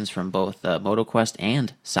presentations from both MotoQuest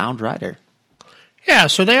and Sound Rider. Yeah,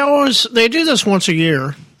 so they do this once a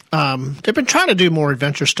year. They've been trying to do more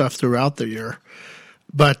adventure stuff throughout the year,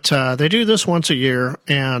 but they do this once a year,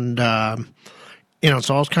 and it's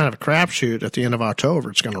all kind of a crapshoot at the end of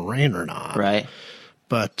October. It's going to rain or not, right?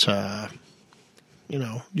 But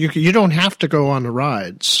you don't have to go on the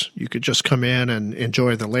rides. You could just come in and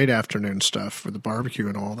enjoy the late afternoon stuff for the barbecue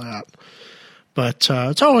and all that. But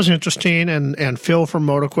it's always interesting, and Phil from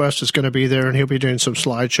MotoQuest is going to be there, and he'll be doing some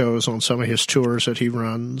slideshows on some of his tours that he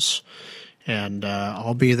runs. And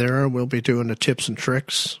I'll be there. We'll be doing the tips and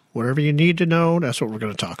tricks. Whatever you need to know, that's what we're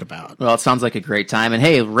going to talk about. Well, it sounds like a great time. And,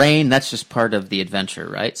 hey, rain, that's just part of the adventure,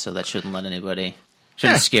 right? So that shouldn't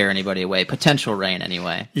scare anybody away. Potential rain,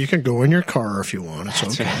 anyway. You can go in your car if you want.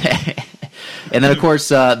 It's okay. Right. And then, of course,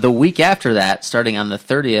 the week after that, starting on the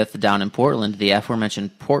 30th down in Portland, the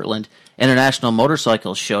aforementioned Portland International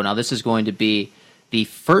Motorcycle Show. Now, this is going to be the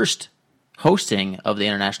first hosting of the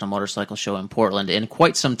International Motorcycle Show in Portland in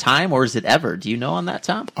quite some time, or is it ever? Do you know on that,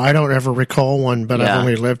 Tom? I don't ever recall one, but I've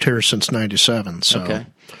only lived here since '97. So, okay.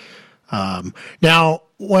 Now,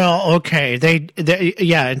 well, okay, they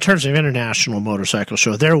in terms of International Motorcycle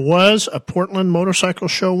Show, there was a Portland Motorcycle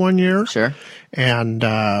Show one year, sure, and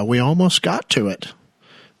we almost got to it,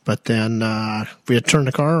 but then we had turned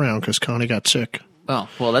the car around because Connie got sick. Oh,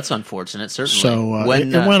 well, that's unfortunate, certainly. So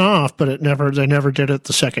it went off, but they never did it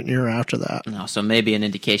the second year after that. No, so maybe an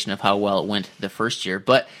indication of how well it went the first year.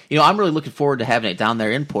 But, I'm really looking forward to having it down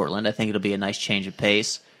there in Portland. I think it'll be a nice change of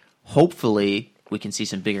pace. Hopefully, we can see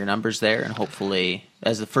some bigger numbers there, and hopefully,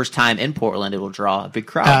 as the first time in Portland, it will draw a big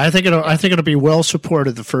crowd. I think it'll be well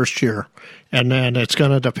supported the first year, and then it's going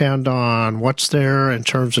to depend on what's there in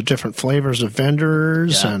terms of different flavors of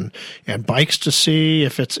vendors and bikes to see.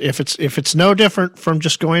 If it's no different from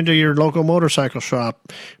just going to your local motorcycle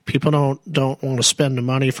shop, people don't want to spend the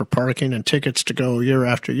money for parking and tickets to go year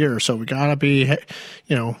after year. So we got to be, have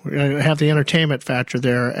the entertainment factor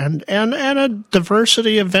there, and a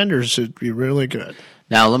diversity of vendors would be really good.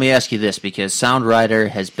 Now, let me ask you this, because Sound Rider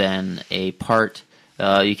has been a part,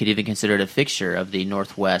 you could even consider it a fixture of the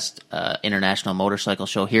Northwest International Motorcycle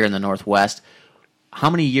Show here in the Northwest. How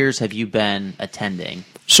many years have you been attending?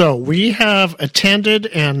 So we have attended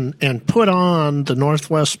and put on the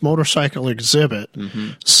Northwest Motorcycle exhibit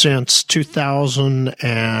since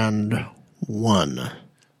 2001.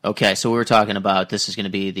 Okay, so we were talking about this is going to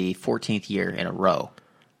be the 14th year in a row.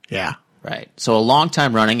 Yeah. Right. So a long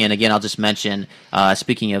time running, and again, I'll just mention,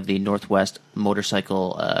 speaking of the Northwest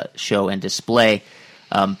Motorcycle Show and Display,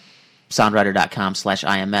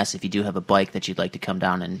 soundrider.com/IMS, if you do have a bike that you'd like to come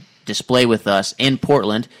down and display with us in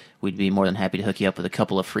Portland, we'd be more than happy to hook you up with a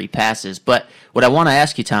couple of free passes. But what I want to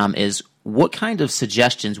ask you, Tom, is what kind of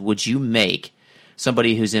suggestions would you make,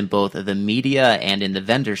 somebody who's in both the media and in the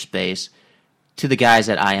vendor space, to the guys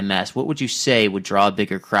at IMS? What would you say would draw a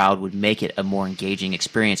bigger crowd, would make it a more engaging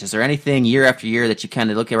experience? Is there anything year after year that you kind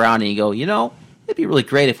of look around and you go, it'd be really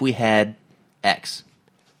great if we had X?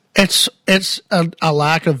 It's a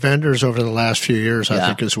lack of vendors over the last few years, I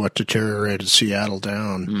think, is what deteriorated Seattle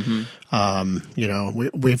down.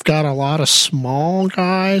 We've got a lot of small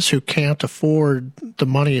guys who can't afford the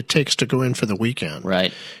money it takes to go in for the weekend.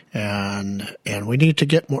 Right. And we need to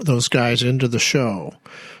get more those guys into the show.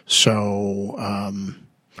 So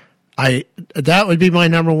that would be my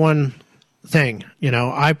number one thing.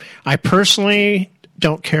 I personally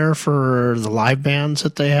don't care for the live bands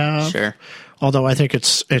that they have. Sure. Although I think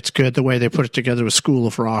it's good the way they put it together with School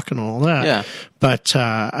of Rock and all that. Yeah. But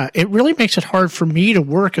it really makes it hard for me to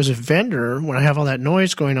work as a vendor when I have all that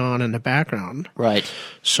noise going on in the background. Right.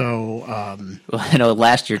 So, well, I know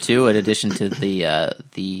last year too, in addition to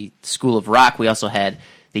the School of Rock, we also had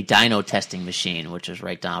the dyno testing machine, which was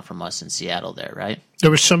right down from us in Seattle there, right? There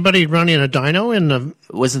was somebody running a dyno in the...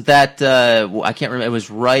 Wasn't that... I can't remember. It was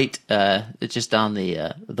right... it's just down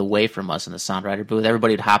the way from us in the Sound Rider booth.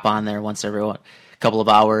 Everybody would hop on there once every couple of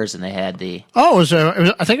hours, and they had the... Oh,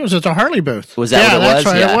 I think it was at the Harley booth. Was that what it that's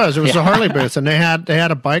was? right, Yeah. it was. It was the Harley booth, and they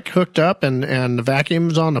had a bike hooked up and the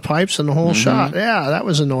vacuums on the pipes and the whole shot. Yeah, that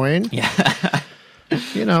was annoying. Yeah.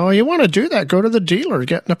 You want to do that, go to the dealer,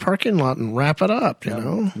 get in the parking lot and wrap it up, you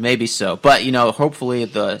know? Maybe so. But, hopefully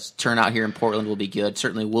the turnout here in Portland will be good.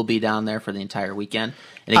 Certainly we'll be down there for the entire weekend.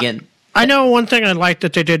 And again... I know one thing I liked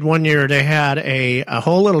that they did one year. They had a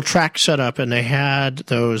whole little track set up, and they had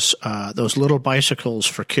those little bicycles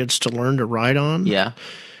for kids to learn to ride on. Yeah.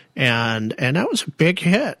 And that was a big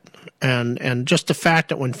hit. And just the fact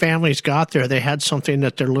that when families got there, they had something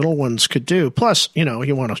that their little ones could do. Plus, you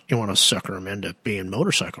want to sucker them into being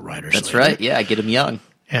motorcycle riders. That's right. Yeah, get them young.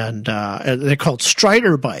 And they're called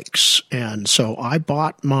Strider bikes. And so I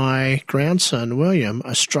bought my grandson, William,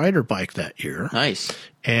 a Strider bike that year. Nice.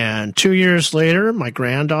 And 2 years later, my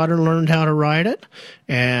granddaughter learned how to ride it.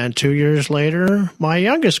 And 2 years later, my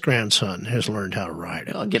youngest grandson has learned how to ride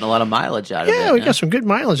it. Well, getting a lot of mileage out of it. Yeah, we got some good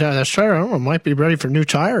mileage out of that Strider. I don't know, might be ready for new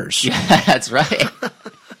tires. Yeah, that's right.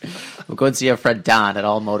 We'll go and see our friend Don at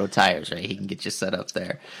All Moto Tires, right? He can get you set up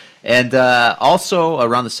there. And also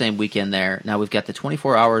around the same weekend there, now we've got the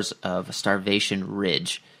 24 Hours of Starvation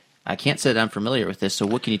Ridge. I can't say that I'm familiar with this, so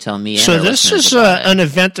what can you tell me? So this is an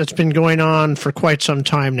event that's been going on for quite some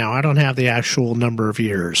time now. I don't have the actual number of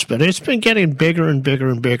years, but it's been getting bigger and bigger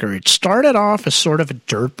and bigger. It started off as sort of a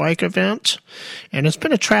dirt bike event, and it's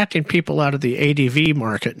been attracting people out of the ADV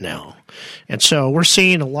market now. And so we're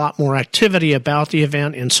seeing a lot more activity about the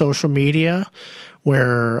event in social media,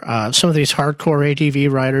 where some of these hardcore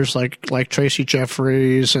ATV riders like Tracy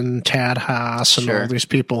Jeffries and Tad Haas and all these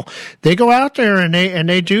people, they go out there and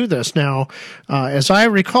they do this. Now, as I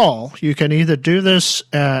recall, you can either do this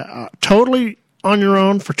totally on your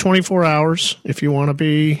own for 24 hours if you want to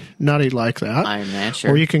be nutty like that. Ironman, sure.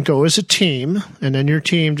 Or you can go as a team, and then your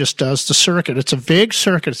team just does the circuit. It's a big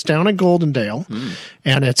circuit. It's down in Goldendale,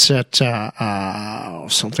 and it's at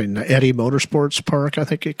something, Eddie Motorsports Park, I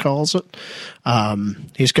think he calls it.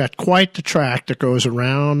 He's got quite the track that goes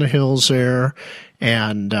around the hills there,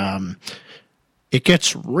 and it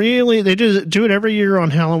gets really, they do it every year on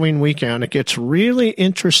Halloween weekend. It gets really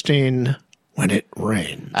interesting when it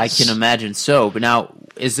rains. I can imagine so. But now,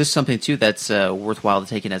 is this something, too, that's worthwhile to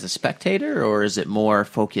take in as a spectator, or is it more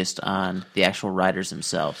focused on the actual riders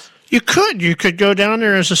themselves? You could go down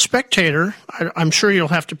there as a spectator. I'm sure you'll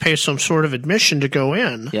have to pay some sort of admission to go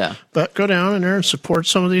in. Yeah. But go down in there and support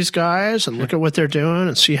some of these guys and look at what they're doing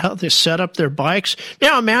and see how they set up their bikes.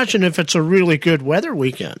 Now imagine if it's a really good weather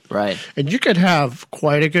weekend. Right. And you could have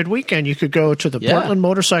quite a good weekend. You could go to the Portland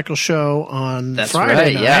Motorcycle Show on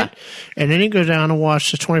Friday night. Yeah. And then you go down and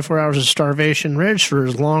watch the 24 Hours of Starvation Ridge for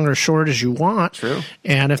as long or short as you want. True.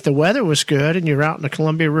 And if the weather was good and you're out in the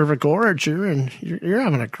Columbia River Gorge, you're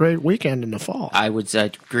having a great weekend in the fall. I would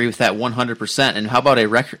agree with that 100%. And how about a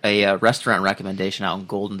restaurant recommendation out in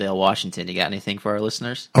Goldendale, Washington? You got anything for our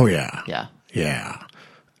listeners? Oh, yeah. Yeah. Yeah.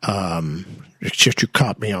 It's just you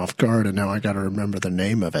caught me off guard, and now I got to remember the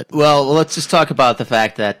name of it. Well, let's just talk about the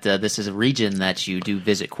fact that this is a region that you do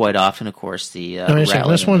visit quite often, of course.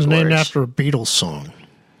 This one's named after a Beatles song.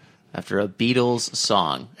 After a Beatles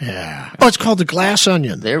song. Yeah. Oh, it's called The Glass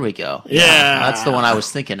Onion. There we go. Yeah. That's the one I was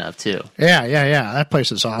thinking of, too. Yeah. That place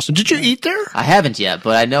is awesome. Did you eat there? I haven't yet,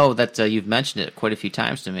 but I know that you've mentioned it quite a few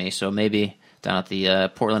times to me, so maybe down at the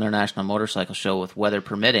Portland International Motorcycle Show, with weather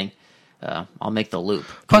permitting, I'll make the loop.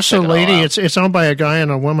 Plus, the lady, it's owned by a guy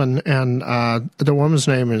and a woman, and the woman's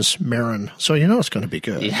name is Marin, so you know it's going to be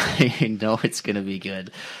good. Yeah, you know it's going to be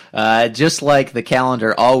good. Just like the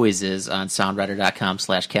calendar always is on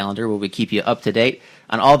soundrider.com/calendar, where we keep you up to date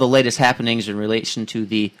on all the latest happenings in relation to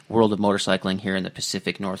the world of motorcycling here in the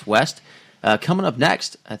Pacific Northwest. Coming up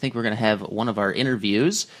next, I think we're going to have one of our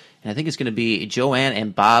interviews, and I think it's going to be Joann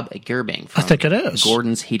and Bob Gerbing from I think it is.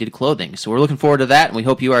 Gordon's Heated Clothing. So we're looking forward to that, and we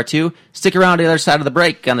hope you are too. Stick around to the other side of the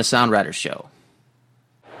break on the Sound Rider Show.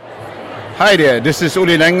 Hi there, this is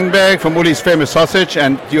Uli Langenberg from Uli's Famous Sausage,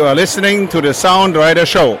 and you are listening to the Sound Rider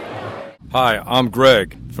Show. Hi, I'm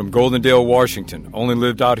Greg from Goldendale, Washington. Only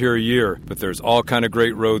lived out here a year, but there's all kind of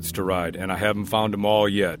great roads to ride, and I haven't found them all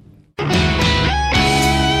yet.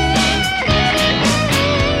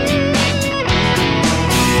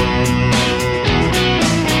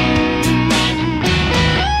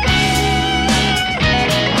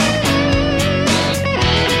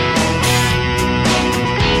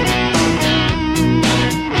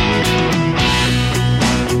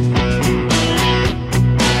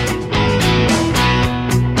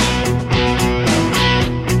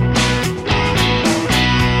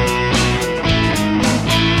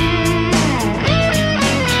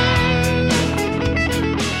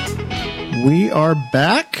 are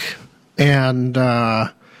back, and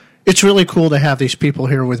it's really cool to have these people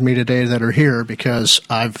here with me today that are here because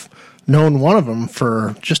I've known one of them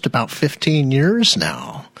for just about 15 years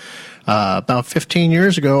now. About 15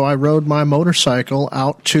 years ago, I rode my motorcycle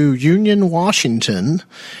out to Union, Washington,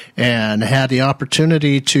 and had the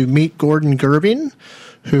opportunity to meet Gordon Gerbing,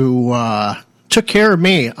 who took care of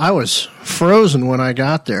me. I was frozen when I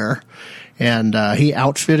got there, and he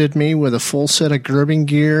outfitted me with a full set of Gerbing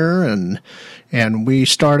gear, and we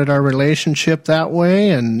started our relationship that way,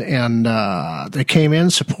 and they came in,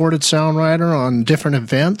 supported Sound Rider on different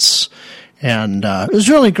events, and it was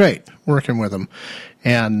really great working with them.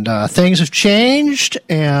 And things have changed,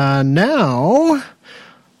 and now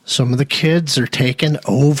some of the kids are taking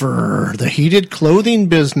over the heated clothing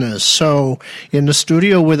business. So in the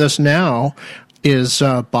studio with us now is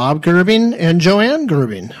Bob Gerbing and Joann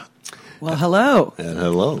Gerbing. Well, hello. And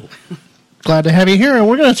hello. Glad to have you here. And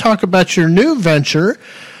we're going to talk about your new venture.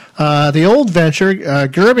 The old venture,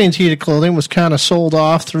 Gerbing's Heated Clothing, was kind of sold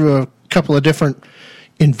off through a couple of different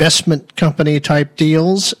investment company type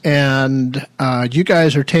deals, and you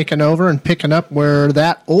guys are taking over and picking up where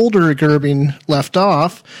that older Gerbing left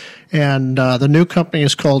off, and the new company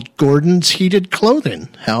is called Gordon's Heated Clothing.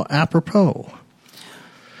 How apropos.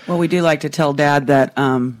 Well, we do like to tell Dad that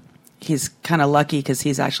he's kind of lucky because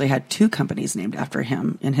he's actually had 2 companies named after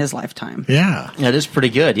him in his lifetime. Yeah. That is pretty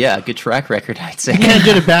good. Yeah, good track record, I'd say. He kind of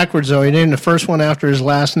did it backwards, though. He named the first one after his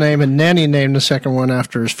last name, and then he named the second one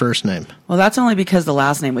after his first name. Well, that's only because the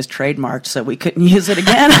last name was trademarked, so we couldn't use it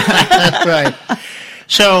again. That's right.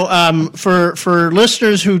 So for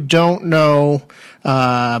listeners who don't know,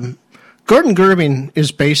 Gordon Gerbing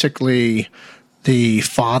is basically the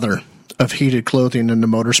father of heated clothing in the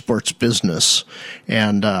motorsports business,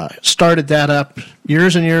 and started that up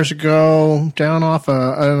years and years ago down off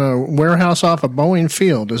a warehouse off of Boeing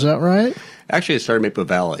Field. Is that right? Actually, it started in Maple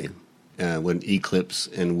Valley when Eclipse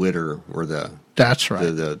and Witter were the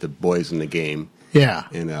boys in the game. Yeah,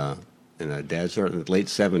 and Dad started in the late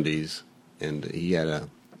 70s, and he had a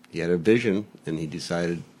vision, and he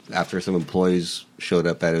decided after some employees showed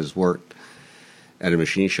up at his work at a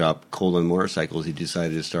machine shop, cold on motorcycles, he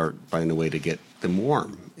decided to start finding a way to get them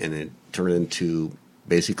warm. And it turned into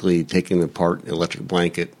basically taking apart an electric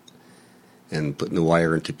blanket and putting the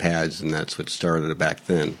wire into pads, and that's what started it back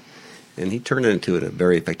then. And he turned it into a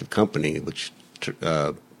very effective company, which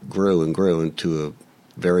grew and grew into a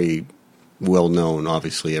very well-known,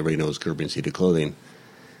 obviously, everybody knows Gerbing's Heated Clothing.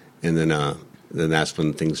 And then that's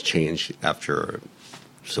when things changed after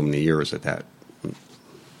so many years at that.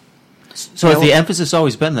 So has the emphasis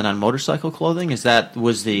always been then on motorcycle clothing?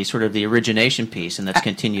 Was the sort of the origination piece, and that's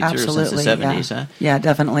continued through since the 70s, yeah. huh? Yeah,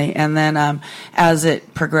 definitely. And then as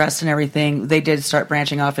it progressed and everything, they did start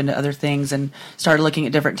branching off into other things and started looking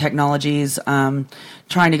at different technologies, trying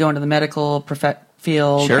to go into the medical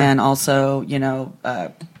field, sure. And also,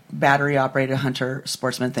 battery-operated hunter,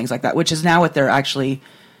 sportsman, things like that, which is now what they're actually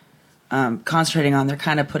concentrating on. They're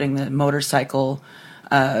kind of putting the motorcycle...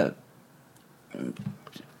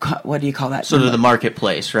 what do you call that? Sort of the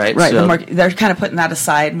marketplace, right? Right. So, they're kind of putting that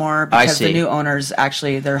aside more because see. the new owners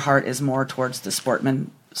actually their heart is more towards the sportsman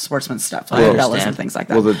stuff, like Cabela's and things like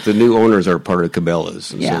that. Well, the new owners are part of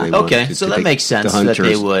Cabela's. Yeah. So they want so that makes sense hunters, that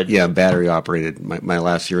they would. Yeah, battery operated. My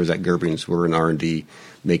last year was at Gerbing's. We're in R&D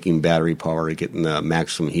making battery power, getting the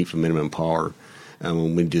maximum heat from minimum power.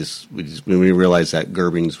 When we realized that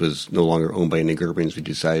Gerbing's was no longer owned by any Gerbing's, we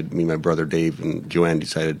decided, me and my brother Dave and Joann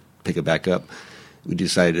decided to pick it back up. We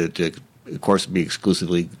decided to, of course, be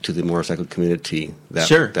exclusively to the motorcycle community that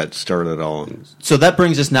started it all. So that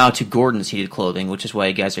brings us now to Gordon's Heated Clothing, which is why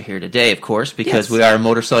you guys are here today, of course, because we are a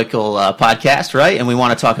motorcycle podcast, right? And we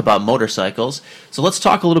want to talk about motorcycles. So let's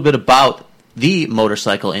talk a little bit about the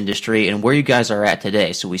motorcycle industry and where you guys are at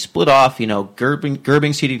today. So we split off,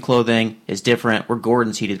 Gerbing's Heated Clothing is different. We're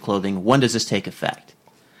Gordon's Heated Clothing. When does this take effect?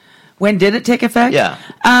 When did it take effect? Yeah.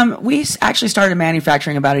 We actually started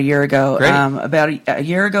manufacturing about a year ago. Great. About a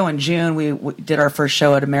year ago in June, we did our first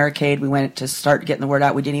show at Americade. We went to start getting the word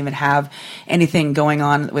out. We didn't even have anything going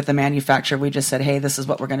on with the manufacturer. We just said, hey, this is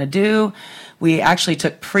what we're going to do. We actually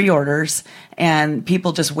took pre-orders, and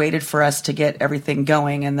people just waited for us to get everything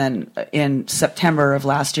going. And then in September of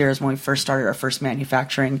last year is when we first started our first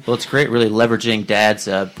manufacturing. Well, it's great really leveraging Dad's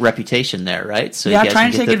reputation there, right? So yeah,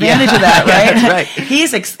 trying to take advantage of that, right? That's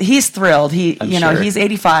right. He's thrilled. Sure. He's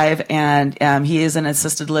 85 and he is in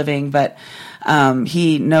assisted living, but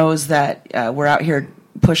he knows that we're out here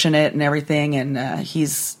pushing it and everything, and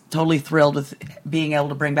he's totally thrilled with being able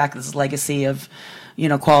to bring back this legacy of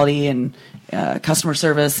quality and customer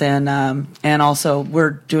service, and also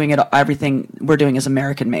everything we're doing is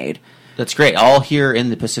American made. That's great. All here in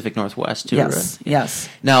the Pacific Northwest, too, Yes, right? yes.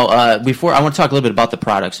 Now, before I want to talk a little bit about the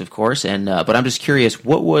products, of course, and but I'm just curious,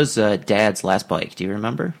 what was Dad's last bike? Do you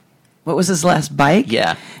remember? What was his last bike?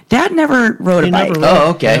 Yeah. Dad never rode a bike. Oh,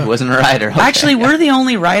 okay. Yeah. Wasn't a rider. Okay. Actually, we're the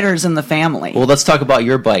only riders in the family. Well, let's talk about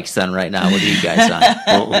your bikes then right now. What are you guys on?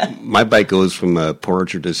 Well, my bike goes from Port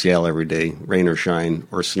Orchard to Seattle every day, rain or shine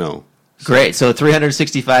or snow. Great. So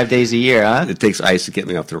 365 days a year, huh? It takes ice to get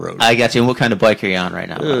me off the road. I got you. And what kind of bike are you on right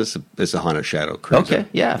now? It's a Honda Shadow Cruiser. Okay.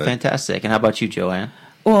 Yeah, fantastic. And how about you, Joann?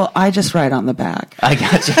 Well, I just ride on the back. I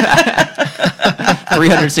got you.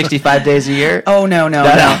 365 days a year? Oh, no.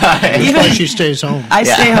 That's why she stays home. I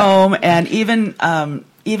stay home, and even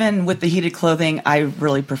with the heated clothing, I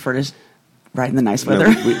really prefer to ride in the nice weather.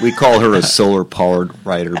 We call her a solar-powered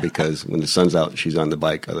rider because when the sun's out, she's on the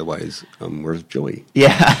bike. Otherwise, where's Joey?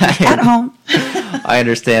 Yeah. At home. I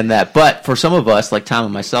understand that. But for some of us, like Tom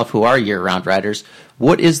and myself, who are year-round riders,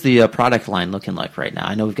 what is the product line looking like right now?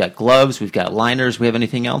 I know we've got gloves, we've got liners. We have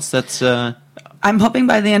anything else that's... I'm hoping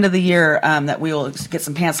by the end of the year that we will get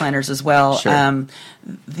some pants liners as well. Sure.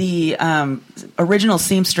 The original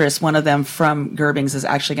seamstress, one of them from Gerbing's, is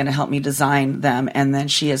actually going to help me design them, and then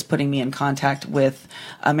she is putting me in contact with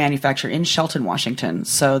a manufacturer in Shelton, Washington,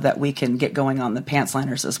 so that we can get going on the pants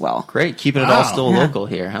liners as well. Great. Keeping it all still local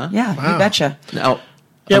here, huh? Yeah, you betcha. Now,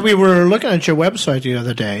 yeah, we were looking at your website the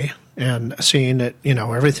other day and seeing that,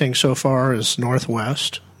 everything so far is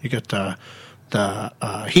Northwest. You get the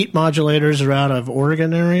heat modulators are out of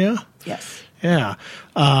Oregon area. Yes. Yeah.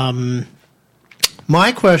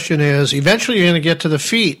 My question is, eventually you're going to get to the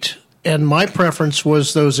feet, and my preference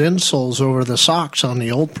was those insoles over the socks on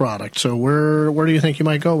the old product. So where do you think you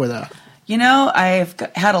might go with that? I've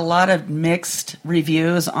had a lot of mixed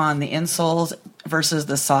reviews on the insoles versus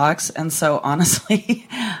the socks, and so honestly,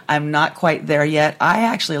 I'm not quite there yet. I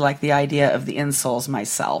actually like the idea of the insoles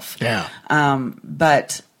myself. Yeah.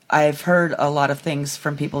 But I've heard a lot of things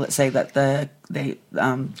from people that say that the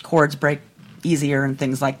cords break easier and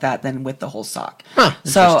things like that than with the whole sock. Huh,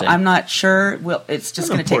 so I'm not sure. Well, it's just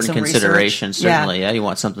going to take some consideration. Research. Certainly, yeah. You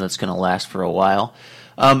want something that's going to last for a while.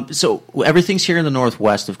 So everything's here in the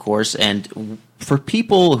Northwest, of course, and for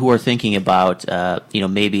people who are thinking about,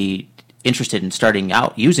 maybe interested in starting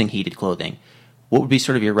out using heated clothing, what would be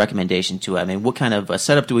sort of your recommendation to it? I mean, what kind of a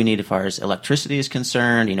setup do we need as far as electricity is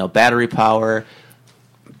concerned? Battery power.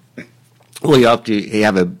 Well, you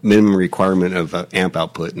have a minimum requirement of amp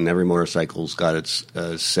output, and every motorcycle's got its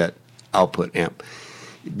set output amp.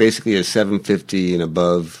 Basically, a 750 and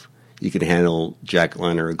above, you can handle jacket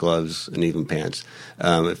liner, gloves, and even pants.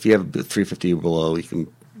 If you have a 350 below,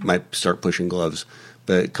 might start pushing gloves.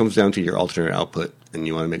 But it comes down to your alternate output, and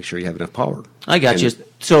you want to make sure you have enough power. I got you.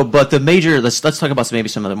 So, but the major, let's talk about maybe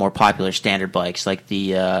some of the more popular standard bikes, like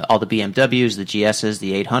all the BMWs, the GSs,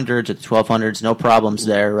 the 800s, the 1200s. No problems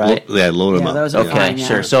there, right? Load them up. Those are fine,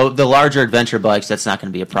 sure. So the larger adventure bikes, that's not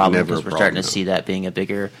going to be a problem because we're starting to see that being a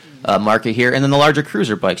bigger market here, and then the larger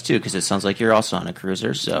cruiser bikes too, because it sounds like you're also on a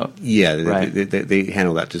cruiser. So yeah, right. they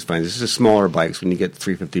handle that just fine. This is smaller bikes. When you get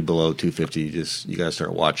 350 below 250, you got to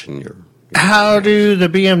start watching your. How do the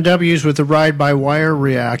BMWs with the ride-by-wire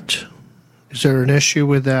react? Is there an issue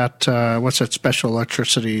with that? What's that special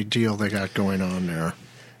electricity deal they got going on there?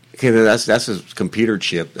 Okay, that's a computer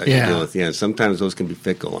chip that you deal with. Yeah, sometimes those can be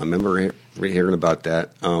fickle. I remember hearing about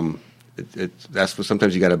that. That's what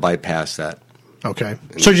sometimes you got to bypass that. Okay,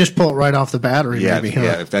 so just pull it right off the battery. Yeah, maybe, huh?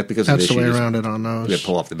 Yeah. If that becomes that's an issue, the way around it on those. Yeah,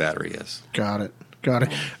 pull off the battery. Yes. Got it.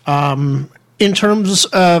 In terms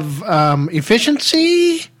of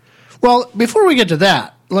efficiency. Well, before we get to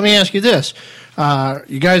that, let me ask you this.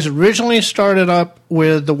 You guys originally started up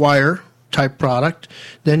with the wire type product.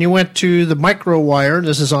 Then you went to the micro wire.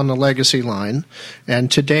 This is on the legacy line. And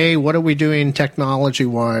today, what are we doing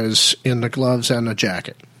technology-wise in the gloves and the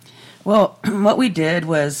jacket? Well, what we did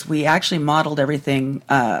was we actually modeled everything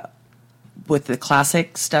with the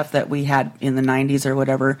classic stuff that we had in the 90s or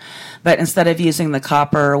whatever. But instead of using the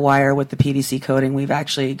copper wire with the PVC coating, we've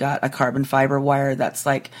actually got a carbon fiber wire that's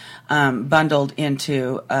like bundled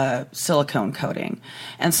into a silicone coating.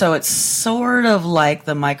 And so it's sort of like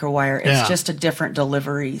the microwire. It's just a different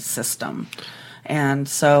delivery system. And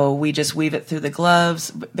so we just weave it through the gloves.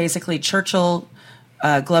 Basically, Churchill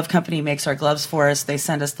Glove Company makes our gloves for us. They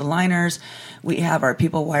send us the liners. We have our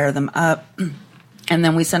people wire them up. And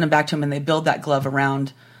then we send them back to them, and they build that glove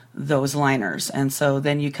around those liners. And so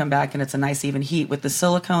then you come back, and it's a nice even heat. With the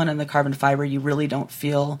silicone and the carbon fiber, you really don't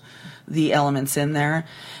feel the elements in there.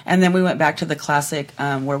 And then we went back to the classic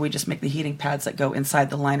where we just make the heating pads that go inside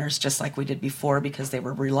the liners just like we did before because they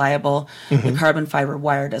were reliable. Mm-hmm. The carbon fiber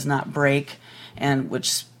wire does not break, and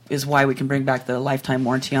which is why we can bring back the lifetime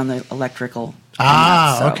warranty on the electrical.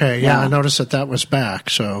 Okay. Yeah, I noticed that was back.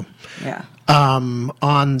 So yeah.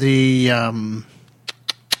 On the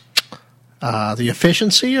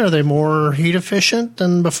efficiency, are they more heat efficient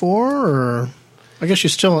than before, or I guess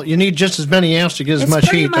you need just as many amps to get as much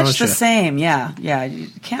heat, don't you? It's pretty much the same. Yeah. You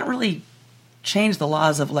can't really change the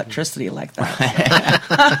laws of electricity like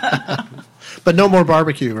that. But no more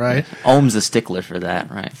barbecue, right? Ohm's a stickler for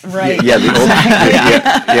that, right? Right.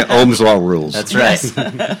 Yeah, Ohm's law rules. That's right. Yes.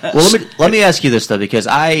 Well, let me ask you this, though, because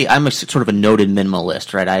I'm a sort of a noted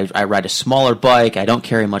minimalist, right? I ride a smaller bike. I don't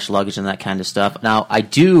carry much luggage and that kind of stuff. Now, I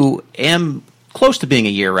am close to being a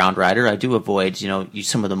year-round rider. I do avoid,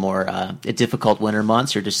 some of the more difficult winter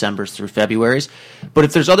months, or Decembers through Februarys. But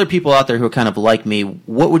if there's other people out there who are kind of like me,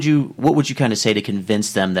 what would you kind of say to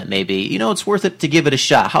convince them that maybe it's worth it to give it a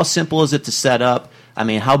shot? How simple is it to set up? I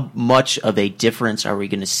mean, how much of a difference are we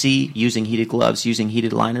going to see using heated gloves, using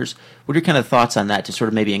heated liners? What are your kind of thoughts on that to sort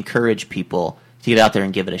of maybe encourage people to get out there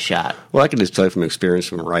and give it a shot? Well, I can just tell you from experience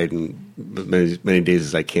from riding many days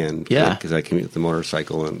as I can. Yeah. Because I commute with the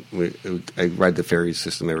motorcycle, and I ride the ferry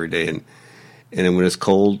system every day. And then when it's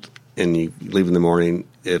cold and you leave in the morning,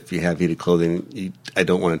 if you have heated clothing, I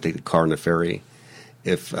don't want to take the car on the ferry.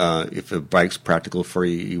 If a bike's practical for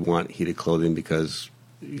you, you want heated clothing because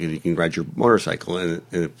you can ride your motorcycle. And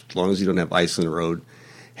as long as you don't have ice on the road,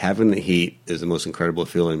 having the heat is the most incredible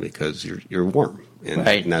feeling because you're warm.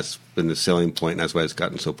 And that's been the selling point, and that's why it's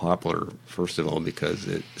gotten so popular, first of all, because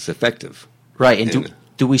it's effective. Right, and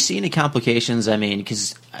do we see any complications? I mean,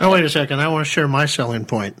 because... wait a second. I want to share my selling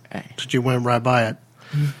point, since you went right by it.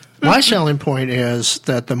 My selling point is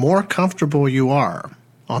that the more comfortable you are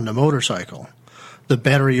on the motorcycle, the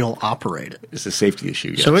better you'll operate it. It's a safety issue,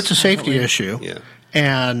 yes. So it's a safety issue. Yeah.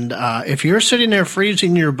 And if you're sitting there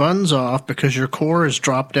freezing your buns off because your core is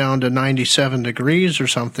dropped down to 97 degrees or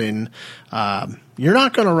something, you're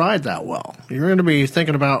not going to ride that well. You're going to be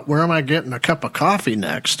thinking about, where am I getting a cup of coffee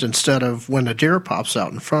next, instead of when the deer pops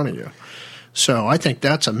out in front of you. So I think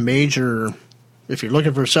that's a major, if you're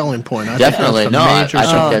looking for a selling point, I definitely think that's a major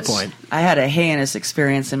selling point. I had a heinous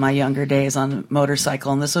experience in my younger days on a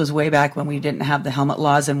motorcycle, and this was way back when we didn't have the helmet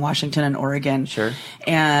laws in Washington and Oregon. Sure.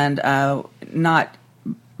 And not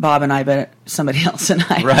Bob and I, but somebody else and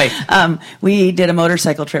I. Right. We did a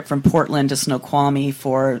motorcycle trip from Portland to Snoqualmie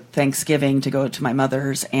for Thanksgiving to go to my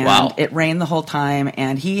mother's, and it rained the whole time.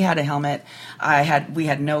 And he had a helmet. We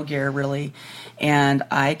had no gear really, and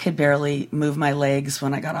I could barely move my legs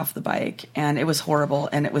when I got off the bike, and it was horrible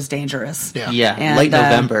and it was dangerous. Yeah. And, late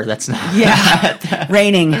November. That's not. Yeah.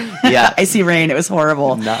 Raining. Yeah. Icy rain. It was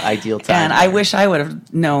horrible. Not ideal time. And I wish I would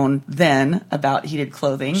have known then about heated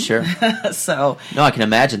clothing. Sure. So. No, I can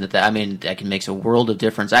imagine that. I mean, that can make a world of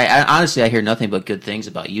difference. I honestly, I hear nothing but good things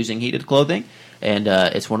about using heated clothing, and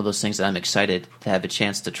it's one of those things that I'm excited to have a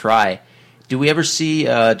chance to try. Do we ever see?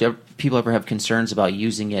 Do people ever have concerns about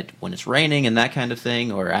using it when it's raining and that kind of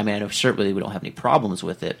thing? Or I mean, certainly we don't have any problems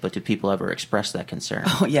with it, but do people ever express that concern?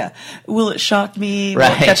 Oh yeah, will it shock me?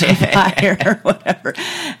 Right. Will it catch on fire or whatever?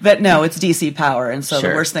 But no, it's DC power, and so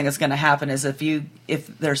Sure. the worst thing that's going to happen is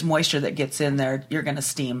if there's moisture that gets in there, you're going to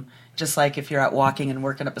steam. Just like if you're out walking and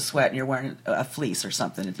working up a sweat and you're wearing a fleece or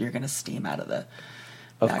something, you're going to steam out of the.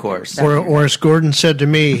 Of course. Or as Gordon said to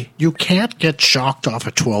me, you can't get shocked off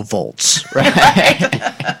of 12 volts. Right.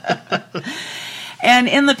 And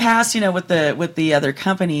in the past, with the other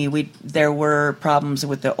company, there were problems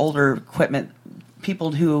with the older equipment.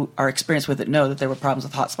 People who are experienced with it know that there were problems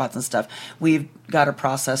with hot spots and stuff. We've got a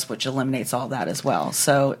process which eliminates all that as well.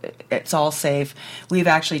 So it's all safe. We've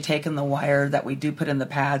actually taken the wire that we do put in the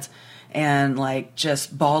pads and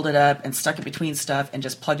just balled it up and stuck it between stuff and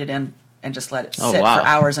just plugged it in and just let it sit for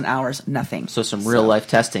hours and hours, nothing. So some real life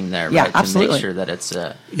testing there, yeah, right? Absolutely. To make sure that it's.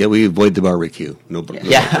 Yeah, we avoid the barbecue.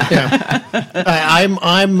 Yeah.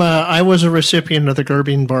 I was a recipient of the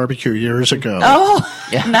Gerbing barbecue years ago. Oh,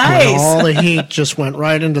 yeah. Nice. When all the heat just went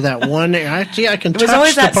right into that one. I can touch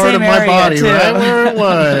always the that part same of my area, body too. right where it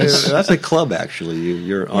was. That's a club, actually.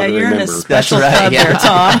 You're an honorary you're in member. a special That's right, club there,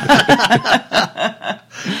 Tom.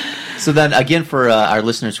 So then, again, for our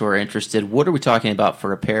listeners who are interested, what are we talking about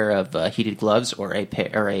for a pair of heated gloves or a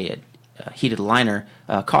heated liner,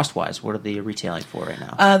 cost-wise? What are they retailing for right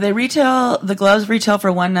now? The gloves retail for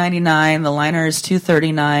 $199, the liner is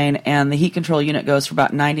 $239, and the heat control unit goes for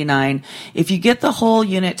about $99. If you get the whole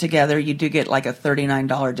unit together, you do get a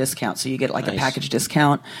 $39 discount, so you get a package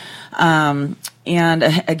discount. And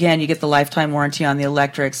again, you get the lifetime warranty on the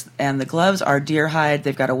electrics, and the gloves are deer hide.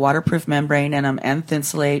 They've got a waterproof membrane in them and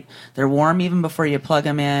Thinsulate. They're warm even before you plug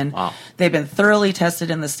them in. Wow. They've been thoroughly tested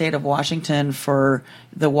in the state of Washington for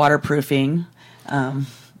the waterproofing.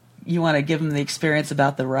 you want to give them the experience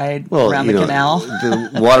about the ride Well, around the canal.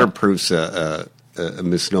 The waterproof's a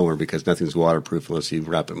misnomer because nothing's waterproof unless you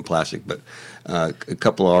wrap it in plastic. But a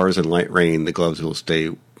couple of hours in light rain, the gloves will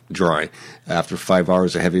stay dry. After 5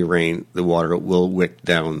 hours of heavy rain, the water will wick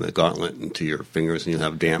down the gauntlet into your fingers, and you'll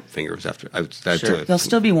have damp fingers after. Sure. They'll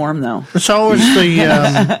still be warm though. It's always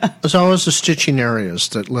the stitching areas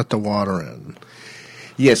that let the water in.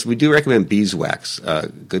 Yes, we do recommend beeswax,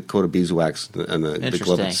 good coat of beeswax on the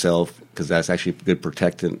glove itself, because that's actually a good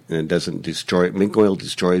protectant, and it doesn't destroy. Mink oil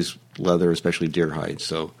destroys leather, especially deer hide.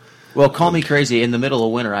 So, well, call me crazy. In the middle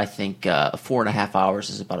of winter, I think 4.5 hours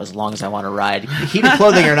is about as long as I want to ride, heated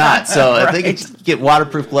clothing or not. So I think if you get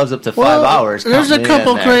waterproof gloves up to 5 hours. There's a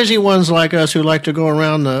couple crazy ones like us who like to go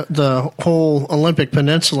around the whole Olympic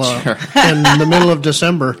Peninsula in the middle of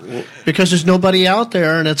December because there's nobody out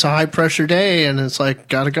there and it's a high pressure day and it's like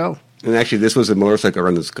gotta go. And actually, this was a motorcycle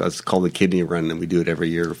run that's called the Kidney Run, and we do it every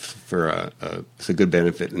year for it's a good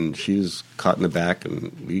benefit. And she was caught in the back,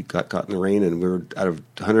 and we got caught in the rain, and we were out of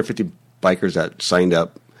 150 bikers that signed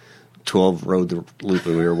up, 12 rode the loop,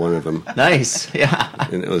 and we were one of them. Nice, yeah.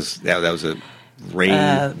 And that was a rain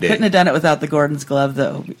day. Couldn't have done it without the Gordon's glove,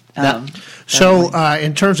 though.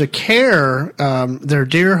 In terms of care, their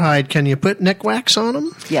deer hide, can you put neck wax on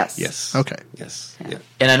them? Yes. Yes. Okay. Yes. Yeah.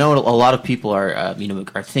 And I know a lot of people are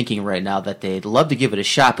are thinking right now that they'd love to give it a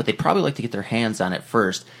shot, but they'd probably like to get their hands on it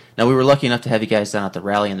first. Now, we were lucky enough to have you guys down at the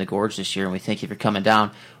rally in the Gorge this year, and we thank you for coming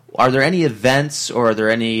down. Are there any events or are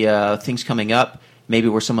there any things coming up, maybe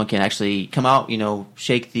where someone can actually come out,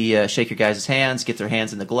 shake your guys' hands, get their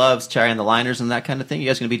hands in the gloves, try on the liners and that kind of thing? You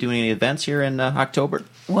guys going to be doing any events here in October?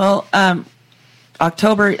 Well,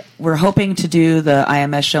 October, we're hoping to do the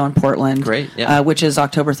IMS show in Portland, great, yeah. Which is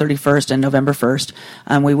October 31st and November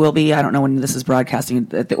 1st. We will be, I don't know when this is broadcasting,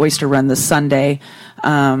 at the Oyster Run this Sunday.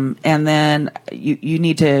 And then you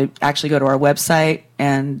need to actually go to our website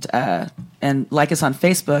and like us on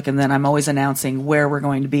Facebook, and then I'm always announcing where we're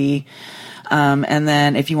going to be. And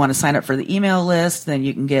then if you want to sign up for the email list, then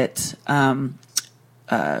you can get like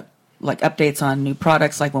updates on new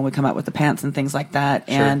products, like when we come out with the pants and things like that.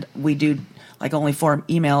 Sure. And we do like only 4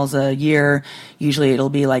 emails a year. Usually it'll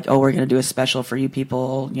be like, we're going to do a special for you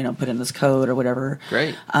people, put in this code or whatever.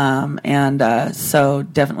 Great. So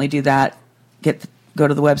definitely do that. Go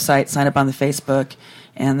to the website, sign up on the Facebook,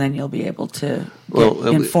 and then you'll be able to get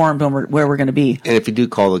informed on where we're going to be. And if you do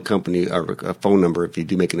call the company or a phone number, if you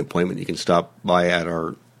do make an appointment, you can stop by at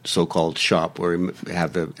our so-called shop where we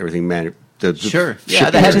have everything managed. Sure. Yeah,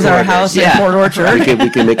 that is our house in Port Orchard. We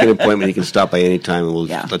can make an appointment. You can stop by any time, and we'll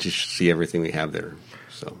let you see everything we have there.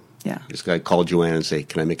 So you just got to call Joann and say,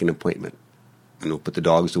 "Can I make an appointment?" And we'll put the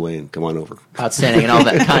dogs away and come on over. Outstanding, and all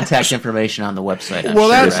that contact information on the website. Well,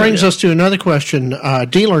 that brings us to another question: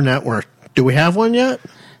 dealer network. Do we have one yet?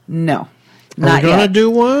 No. Are we going to do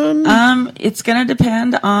one? It's going to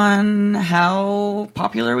depend on how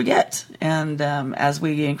popular we get. And as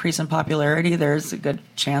we increase in popularity, there's a good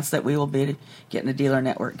chance that we will be getting a dealer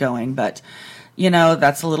network going. But,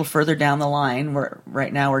 that's a little further down the line.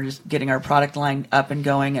 Right now we're just getting our product line up and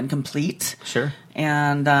going and complete. Sure.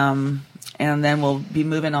 And then we'll be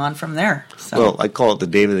moving on from there. So. Well, I call it the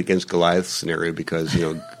David against Goliath scenario because,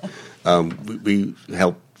 we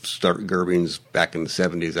helped start Gerbing's back in the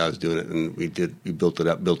 70s. I was doing it, and we built it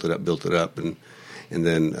up, and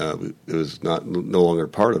then it was no longer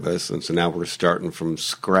part of us, and so now we're starting from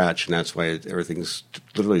scratch, and that's why everything's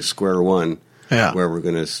literally square one. Yeah. Where we're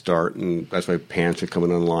going to start, and that's why pants are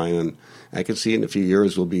coming online, and I can see in a few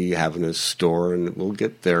years we'll be having a store, and we'll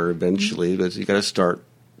get there eventually, but you got to start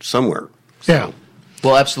somewhere. So. Yeah.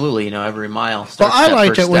 Well, absolutely. Every mile. Well, I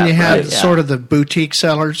liked it when you had sort of the boutique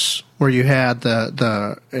sellers where you had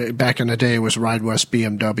the back in the day it was Ride West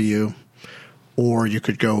BMW, or you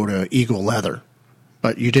could go to Eagle Leather,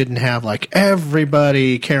 but you didn't have like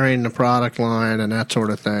everybody carrying the product line and that sort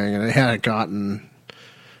of thing. And it hadn't gotten,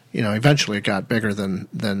 eventually it got bigger than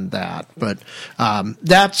that. But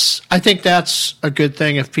I think that's a good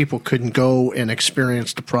thing if people couldn't go and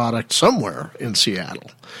experience the product somewhere in Seattle.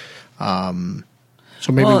 So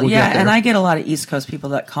maybe we'll get there. And I get a lot of East Coast people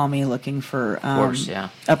that call me looking for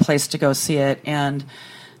a place to go see it. And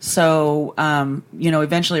so,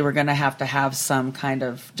 eventually we're going to have some kind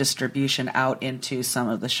of distribution out into some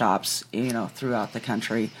of the shops, throughout the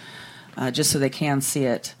country, just so they can see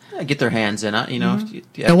it. Yeah, get their hands in it,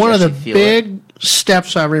 Mm-hmm. And one of the big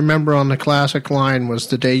steps I remember on the Classic line was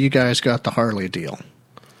the day you guys got the Harley deal.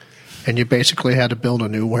 And you basically had to build a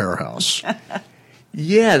new warehouse.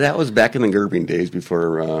 Yeah, that was back in the Gerbing days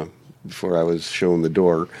before I was shown the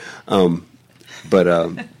door. That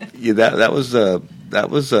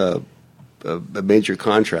was a major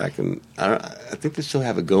contract, and I think they still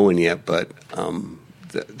have it going yet. But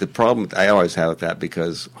the problem I always have with that,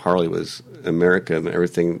 because Harley was America and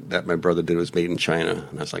everything that my brother did was made in China,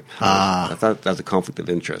 and I was like, I thought that was a conflict of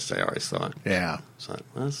interest. I always thought, so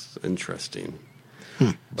that's interesting.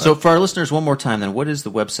 So for our listeners, one more time, then, what is the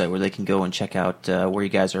website where they can go and check out where you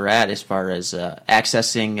guys are at as far as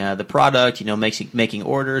accessing the product, making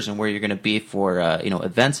orders, and where you're going to be for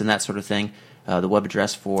events and that sort of thing? The web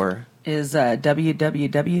address for is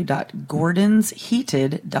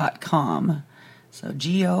www.gordonsheated.com. So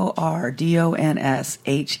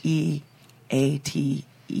GORDONSHEATED.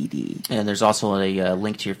 And there's also a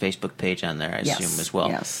link to your Facebook page on there, I assume, as well.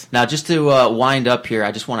 Yes. Now, just to wind up here,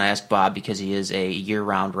 I just want to ask Bob, because he is a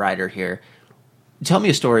year-round rider here. Tell me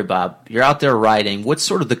a story, Bob. You're out there riding. What's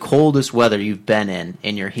sort of the coldest weather you've been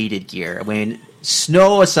in your heated gear? I mean,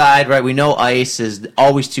 snow aside, right? We know ice is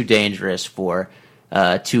always too dangerous for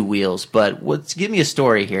two wheels, but give me a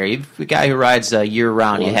story here. You're a guy who rides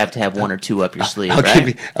year-round. You have to have one or two up your sleeve,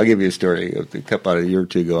 right? I'll give you a story. About a year or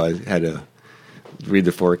two ago, I had to read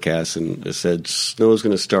the forecast, and it said snow is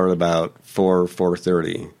going to start about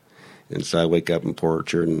 4:30. And so I wake up in Port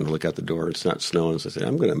Orchard and look out the door. It's not snowing. So I say,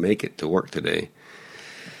 I'm going to make it to work today.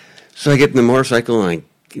 So I get in the motorcycle, and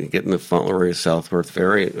I get in the Fauntleroy Southworth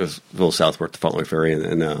Ferry. It was a little Southworth to Fauntleroy Ferry,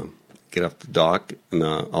 and get off the dock, and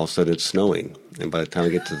all of a sudden it's snowing. And by the time I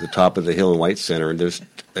get to the top of the hill in White Center, there's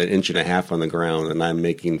 1.5 inches on the ground, and I'm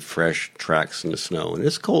making fresh tracks in the snow. And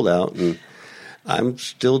it's cold out, and I'm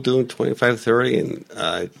still doing 25-30, and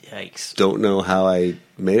I don't know how I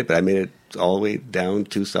made it, but I made it all the way down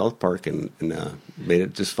to South Park and made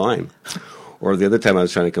it just fine. Or the other time I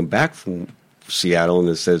was trying to come back from Seattle, and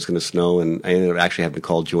it said it's going to snow, and I ended up actually having to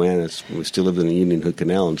call Joann. We still lived in the Union Hood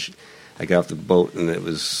Canal, and I got off the boat, and it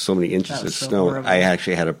was so many inches of snow. Horrible. I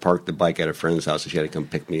actually had to park the bike at a friend's house, and she had to come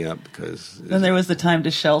pick me up because. Then there was the time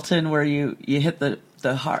to Shelton where you hit the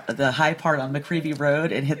high part on McCreevy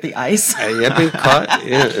Road and hit the ice. I've been caught.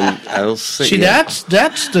 And I'll say. See, that's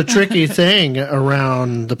the tricky thing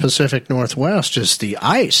around the Pacific Northwest is the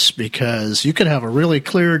ice, because you could have a really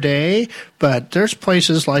clear day, but there's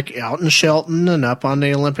places like out in Shelton and up on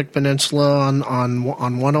the Olympic Peninsula on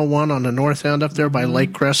 101 on the north end up there by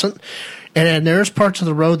Lake Crescent. And there's parts of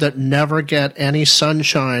the road that never get any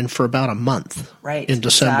sunshine for about a month, in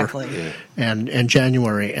December and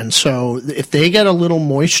January. And so if they get a little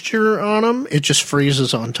moisture on them, it just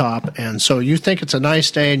freezes on top. And so you think it's a nice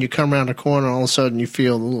day, and you come around the corner, and all of a sudden you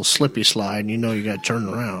feel a little slippy slide, and you know you got to turn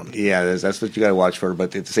around. Yeah, that's what you got to watch for.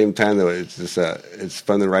 But at the same time, though, it's just, it's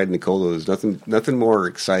fun to ride in the cold. There's nothing more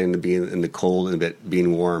exciting to be in the cold and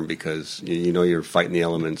being warm, because you know you're fighting the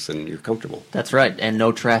elements and you're comfortable. That's right, and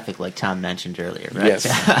no traffic, like Tom mentioned earlier, right?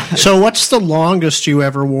 Yes. So what's the longest you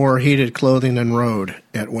ever wore heated clothing and rode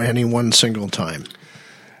at any one single time?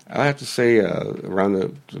 I have to say around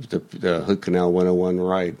the Hood Canal 101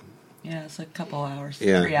 ride. Yeah, it's a couple hours,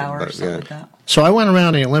 3 hours, something like that. So I went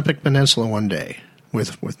around the Olympic Peninsula one day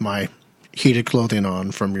with my heated clothing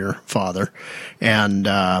on from your father, and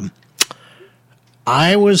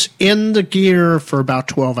I was in the gear for about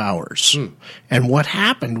 12 hours. And what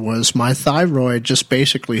happened was my thyroid just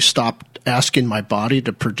basically stopped asking my body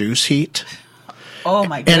to produce heat. Oh,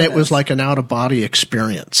 my goodness. And it was like an out-of-body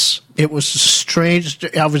experience. It was strange.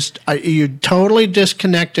 You totally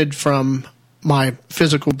disconnected from my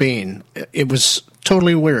physical being. It was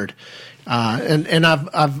totally weird. And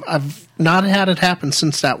I've not had it happen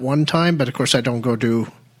since that one time, but of course I don't go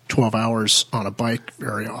do 12 hours on a bike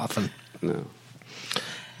very often. No.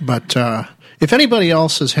 But if anybody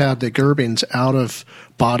else has had the Gerbing's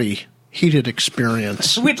out-of-body heated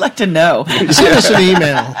experience, we'd like to know. Send us an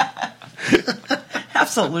email.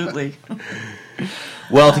 Absolutely.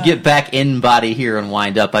 Well, to get back in body here and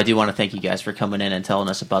wind up, I do want to thank you guys for coming in and telling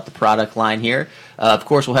us about the product line here. Of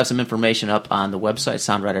course, we'll have some information up on the website,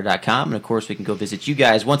 soundrider.com, and of course, we can go visit you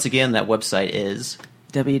guys. Once again, that website is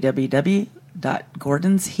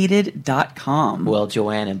www.gordonsheated.com. Well,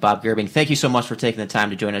 Joann and Bob Gerbing, thank you so much for taking the time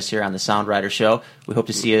to join us here on the Sound Rider Show. We hope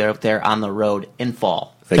to see you out there on the road in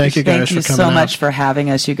fall. Thank you guys for coming. Thank you so much for having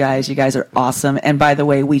us, you guys. You guys are awesome. And by the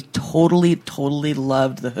way, we totally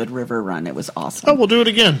loved the Hood River run. It was awesome. Oh, we'll do it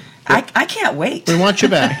again. I can't wait. We want you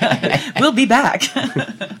back. We'll be back. All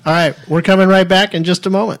right, we're coming right back in just a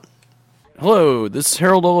moment. Hello, this is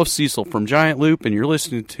Harold Olaf Cecil from Giant Loop, and you're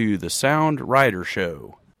listening to the Sound Rider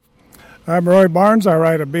Show. I'm Roy Barnes. I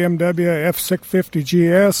ride a BMW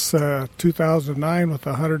F650 GS 2009 with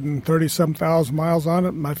 130-some thousand miles on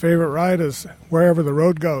it. My favorite ride is wherever the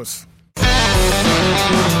road goes.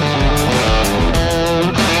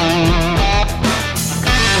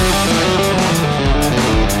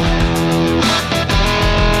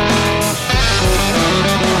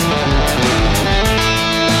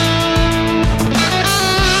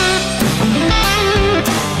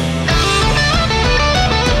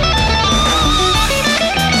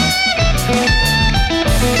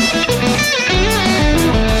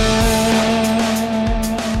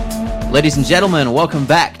 Ladies and gentlemen, welcome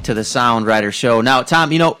back to the Sound Rider Show. Now,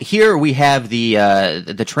 Tom, here we have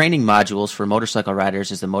the training modules for motorcycle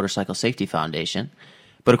riders is the Motorcycle Safety Foundation.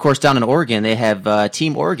 But, of course, down in Oregon, they have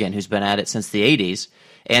Team Oregon, who's been at it since the 80s.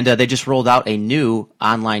 And they just rolled out a new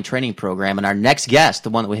online training program. And our next guest,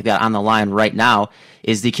 the one that we've got on the line right now,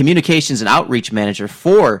 is the Communications and Outreach Manager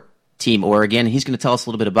for Team Oregon. He's going to tell us a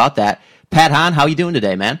little bit about that. Pat Hahn, how are you doing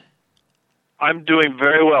today, man? I'm doing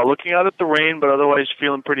very well. Looking out at the rain, but otherwise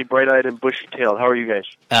feeling pretty bright-eyed and bushy-tailed. How are you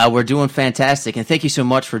guys? We're doing fantastic, and thank you so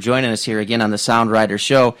much for joining us here again on the Sound Rider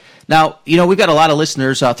Show. Now, we've got a lot of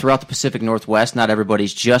listeners throughout the Pacific Northwest. Not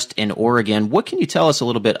everybody's just in Oregon. What can you tell us a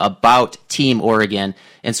little bit about Team Oregon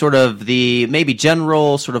and sort of the maybe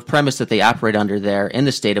general sort of premise that they operate under there in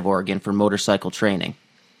the state of Oregon for motorcycle training?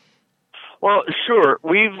 Well, sure.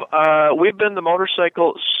 We've been the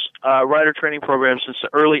motorcycle rider training program since the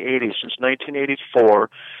early 80s, since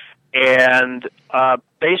 1984, and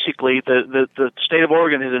basically the state of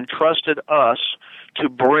Oregon has entrusted us to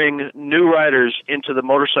bring new riders into the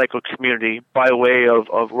motorcycle community by way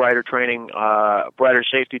of rider training, rider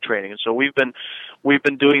safety training, and so we've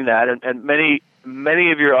been doing that, and many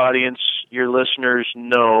of your audience, your listeners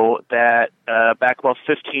know that back about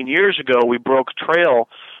 15 years ago we broke trail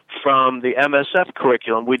from the MSF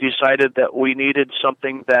curriculum. We decided that we needed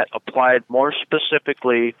something that applied more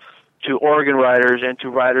specifically to Oregon riders and to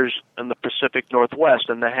riders in the Pacific Northwest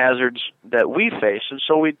and the hazards that we face. And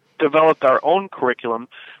so we developed our own curriculum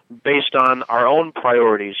based on our own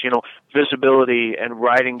priorities, visibility and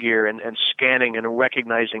riding gear and scanning and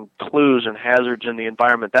recognizing clues and hazards in the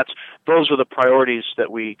environment. Those are the priorities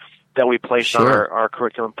that we placed on our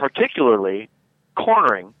curriculum, particularly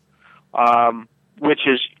cornering, which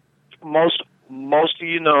is most of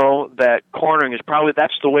you know that cornering is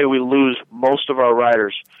that's the way we lose most of our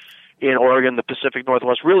riders in Oregon, the Pacific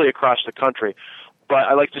Northwest, really across the country. But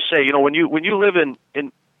I like to say, when you live in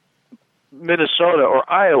Minnesota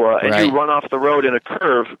or Iowa and you run off the road in a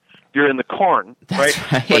curve, you're in the corn, right?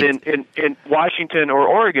 But in Washington or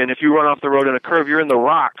Oregon, if you run off the road in a curve, you're in the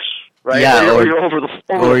rocks. Right? Yeah, or you're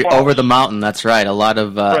over the mountain. That's right. A lot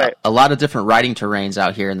of different riding terrains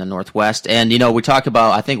out here in the Northwest, and we talk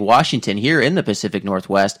about. I think Washington here in the Pacific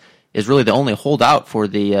Northwest is really the only holdout for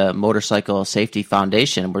the Motorcycle Safety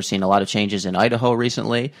Foundation. We're seeing a lot of changes in Idaho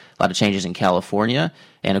recently, a lot of changes in California,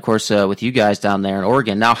 and of course with you guys down there in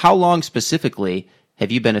Oregon. Now, how long specifically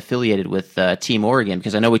have you been affiliated with Team Oregon?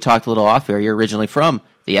 Because I know we talked a little off air. You're originally from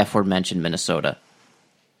the aforementioned Minnesota.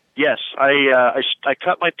 Yes, I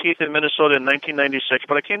cut my teeth in Minnesota in 1996,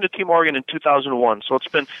 but I came to Team Oregon in 2001. So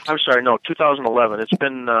 2011.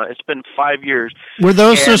 It's been 5 years. Were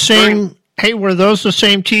those the same? Were those the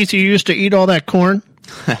same teeth you used to eat all that corn?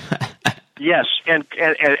 Yes, and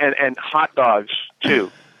hot dogs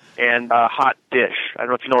too, and hot dish. I don't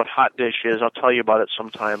know if you know what hot dish is. I'll tell you about it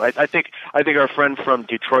sometime. I think our friend from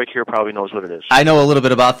Detroit here probably knows what it is. I know a little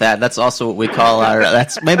bit about that. That's also what we call our.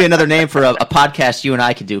 That's maybe another name for a podcast you and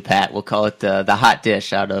I could do, Pat. We'll call it the hot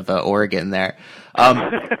dish out of Oregon there.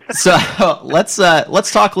 So let's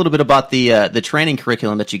talk a little bit about the training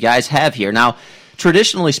curriculum that you guys have here now.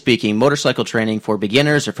 Traditionally speaking, motorcycle training for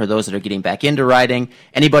beginners or for those that are getting back into riding,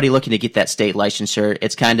 anybody looking to get that state licensure,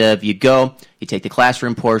 it's kind of you take the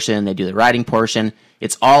classroom portion, they do the riding portion.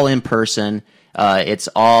 It's all in person. It's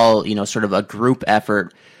all, sort of a group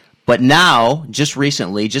effort. But now, just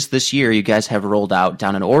recently, just this year, you guys have rolled out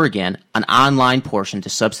down in Oregon an online portion to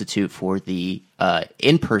substitute for the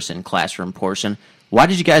in-person classroom portion. Why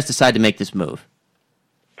did you guys decide to make this move?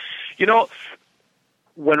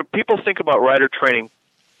 When people think about rider training,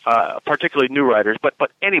 particularly new riders, but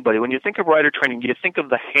anybody, when you think of rider training, you think of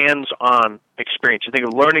the hands-on experience. You think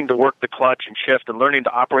of learning to work the clutch and shift and learning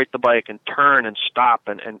to operate the bike and turn and stop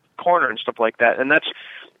and corner and stuff like that. And that's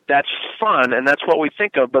fun, and that's what we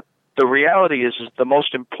think of. But the reality is the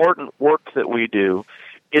most important work that we do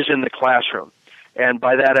is in the classroom. And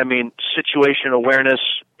by that I mean situation awareness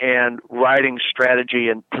and riding strategy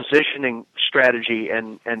and positioning strategy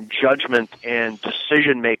and judgment and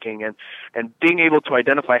decision making and being able to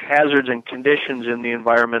identify hazards and conditions in the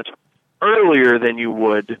environment earlier than you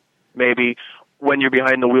would maybe when you're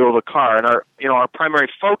behind the wheel of a car. And our primary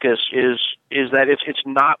focus is that it's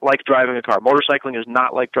not like driving a car. Motorcycling is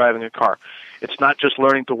not like driving a car. It's not just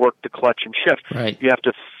learning to work the clutch and shift. Right. You have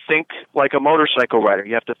to think like a motorcycle rider.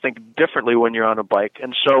 You have to think differently when you're on a bike.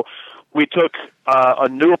 And so we took a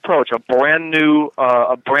new approach, a brand new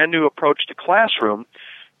approach to classroom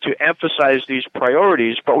to emphasize these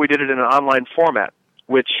priorities, but we did it in an online format,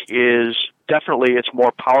 which is definitely it's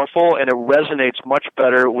more powerful and it resonates much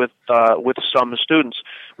better with some students.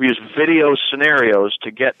 We use video scenarios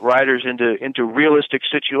to get riders into realistic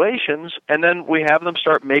situations, and then we have them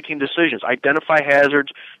start making decisions, identify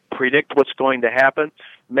hazards, predict what's going to happen,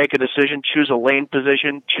 make a decision, choose a lane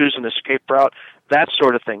position, choose an escape route, that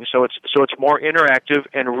sort of thing. So it's more interactive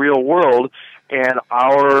and real world, and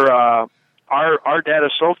our data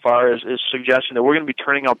so far is suggesting that we're going to be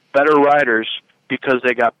turning out better riders because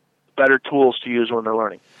they got better tools to use when they're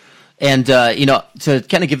learning. And, to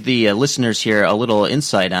kind of give the listeners here a little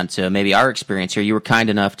insight onto maybe our experience here, you were kind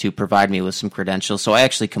enough to provide me with some credentials. So I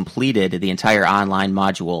actually completed the entire online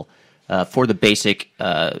module for the basic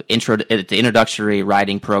introductory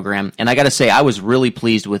riding program. And I got to say, I was really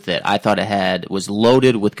pleased with it. I thought it was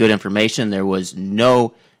loaded with good information. There was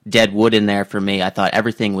no dead wood in there for me. I thought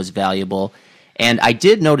everything was valuable. And I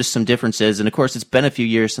did notice some differences. And, of course, it's been a few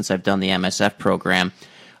years since I've done the MSF program.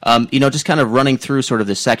 Just kind of running through sort of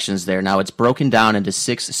the sections there. Now, it's broken down into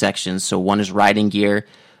 6 sections. So one is riding gear,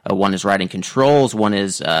 one is riding controls, one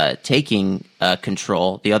is taking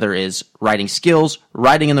control, the other is riding skills,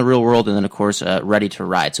 riding in the real world, and then, of course, ready to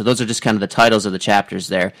ride. So those are just kind of the titles of the chapters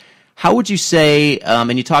there. How would you say,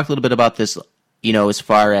 and you talked a little bit about this, as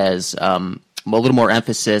far as a little more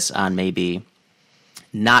emphasis on maybe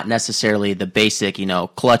not necessarily the basic,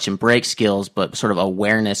 clutch and brake skills, but sort of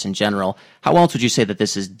awareness in general. How else would you say that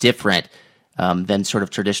this is different than sort of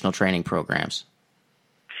traditional training programs?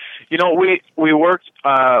 We worked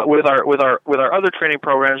with our other training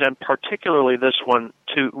programs, and particularly this one,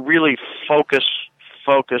 to really focus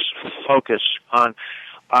on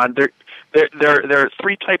there are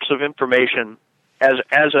 3 types of information. As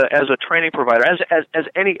a training provider, as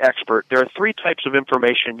any expert, there are 3 types of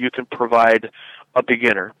information you can provide a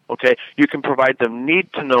beginner. Okay, you can provide them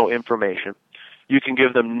need-to-know information, you can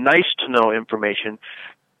give them nice-to-know information,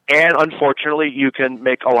 and unfortunately, you can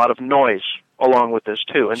make a lot of noise along with this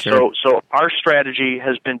too. And sure. So our strategy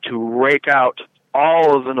has been to rake out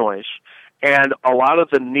all of the noise and a lot of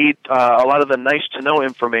the nice-to-know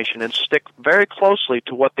information, and stick very closely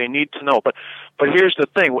to what they need to know. But here's the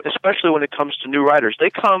thing, especially when it comes to new riders, they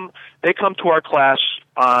come to our class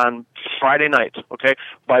on Friday night. Okay,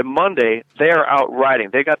 by Monday they are out riding.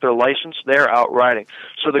 They got their license. They're out riding.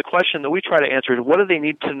 So the question that we try to answer is, what do they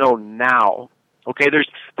need to know now? Okay,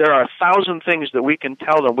 there are 1,000 things that we can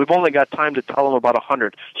tell them. We've only got time to tell them about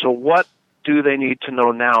 100. So what do they need to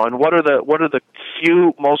know now, and what are the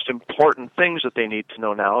few most important things that they need to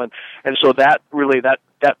know now? And so that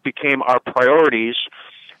became our priorities.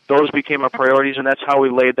 Those became our priorities, and that's how we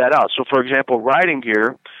laid that out. So, for example, riding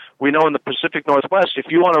gear, we know in the Pacific Northwest, if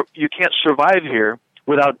you can't survive here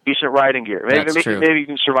without decent riding gear. Maybe you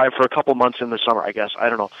can survive for a couple months in the summer, I guess. I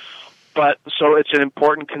don't know. But so it's an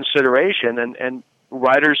important consideration, and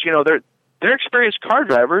riders, they're experienced car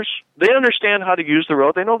drivers. They understand how to use the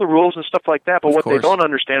road. They know the rules and stuff like that. But what they don't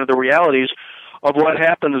understand are the realities of what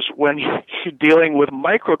happens when you're dealing with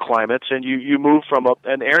microclimates and you move from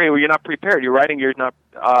an area where you're not prepared. Your riding gear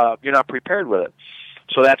you're not prepared with it.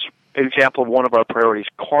 So that's an example of one of our priorities.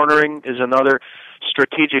 Cornering is another.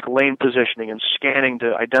 Strategic lane positioning and scanning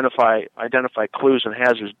to identify clues and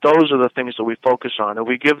hazards. Those are the things that we focus on, and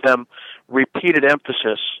we give them repeated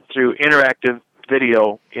emphasis through interactive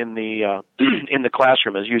video in the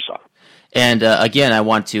classroom, as you saw. And again, I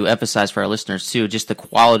want to emphasize for our listeners too, just the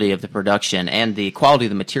quality of the production and the quality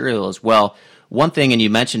of the material as well. One thing, and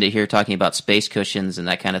you mentioned it here, talking about space cushions and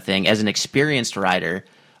that kind of thing. As an experienced rider,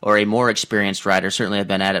 or a more experienced rider, certainly I've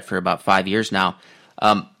been at it for about 5 years now.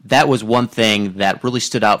 That was one thing that really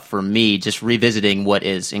stood out for me, just revisiting what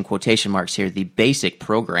is, in quotation marks here, the basic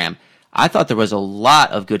program. I thought there was a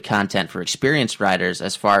lot of good content for experienced riders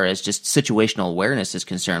as far as just situational awareness is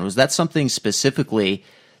concerned. Was that something specifically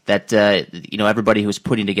that, everybody who was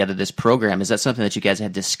putting together this program, is that something that you guys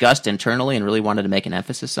had discussed internally and really wanted to make an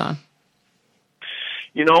emphasis on?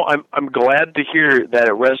 I'm glad to hear that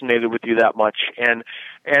it resonated with you that much. And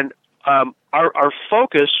our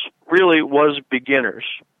focus really was beginners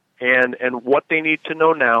and what they need to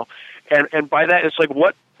know now. And by that, it's like,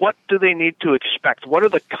 what do they need to expect? What are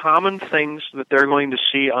the common things that they're going to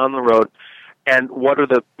see on the road, and what are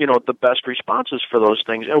the best responses for those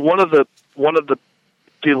things? And one of the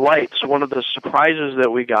delights, one of the surprises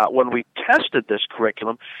that we got when we tested this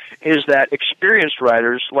curriculum is that experienced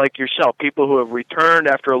riders like yourself, people who have returned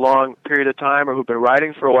after a long period of time or who've been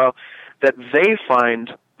riding for a while, that they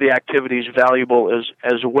find the activities valuable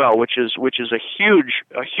as well, which is a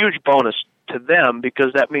huge bonus to them,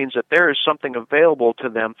 because that means that there is something available to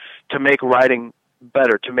them to make riding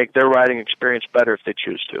better, to make their riding experience better if they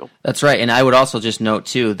choose to. That's right. And I would also just note,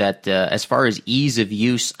 too, that as far as ease of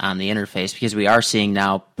use on the interface, because we are seeing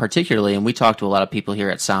now, particularly, and we talk to a lot of people here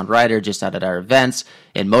at Sound Rider, just out at our events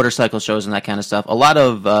and motorcycle shows and that kind of stuff, a lot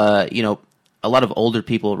of older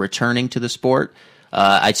people returning to the sport.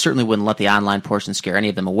 I certainly wouldn't let the online portion scare any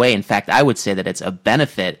of them away. In fact, I would say that it's a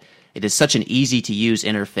benefit. It is such an easy-to-use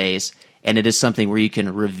interface, and it is something where you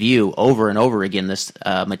can review over and over again this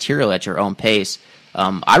material at your own pace.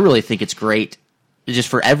 I really think it's great just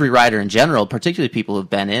for every rider in general, particularly people who've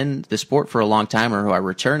been in the sport for a long time or who are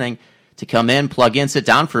returning, to come in, plug in, sit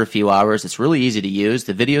down for a few hours. It's really easy to use.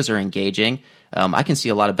 The videos are engaging. I can see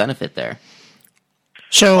a lot of benefit there.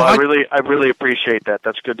 So I really appreciate that.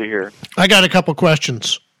 That's good to hear. I got a couple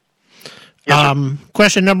questions. Yes,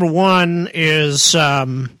 question number one is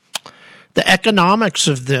the economics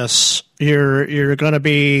of this. You're going to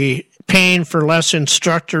be paying for less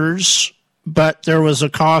instructors, but there was a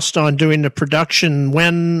cost on doing the production.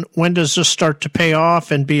 When does this start to pay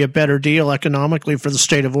off and be a better deal economically for the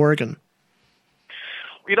state of Oregon?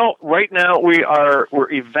 Right now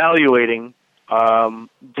we're evaluating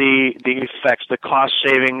the effects, the cost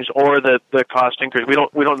savings or the cost increase. We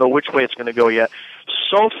don't know which way it's going to go yet.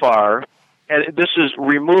 So far, and this is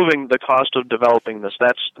removing the cost of developing this.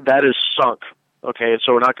 That is sunk. Okay,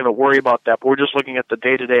 so we're not going to worry about that. But we're just looking at the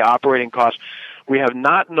day-to-day operating costs. We have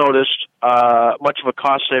not noticed much of a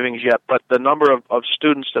cost savings yet, but the number of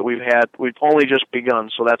students that we've only just begun.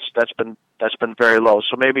 So that's been very low.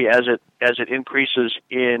 So maybe as it increases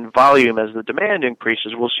in volume, as the demand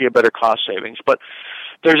increases, we'll see a better cost savings. But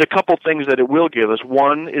there's a couple things that it will give us.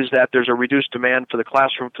 One is that there's a reduced demand for the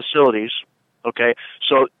classroom facilities. Okay,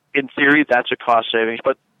 so in theory that's a cost savings,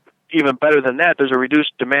 but even better than that, there's a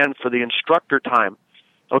reduced demand for the instructor time.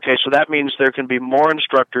 Okay, so that means there can be more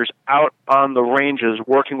instructors out on the ranges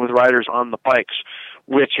working with riders on the bikes,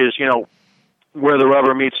 which is, where the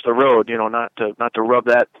rubber meets the road, not to rub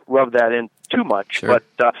that in too much. Sure.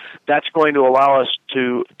 But that's going to allow us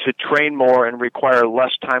to train more and require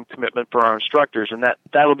less time commitment for our instructors, and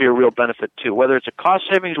that'll be a real benefit too. Whether it's a cost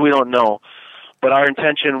savings, we don't know, but our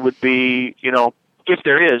intention would be,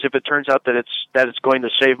 if it turns out that it's going to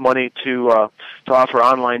save money to offer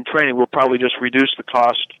online training, we'll probably just reduce the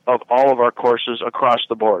cost of all of our courses across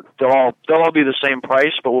the board. They'll all be the same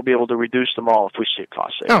price, but we'll be able to reduce them all if we see a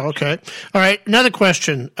cost savings. Oh, okay. All right. Another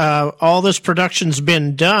question. All this production's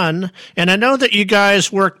been done, and I know that you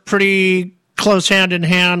guys work pretty close hand in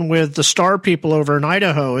hand with the Star people over in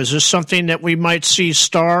Idaho. Is this something that we might see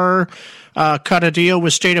Star cut a deal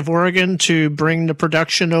with State of Oregon to bring the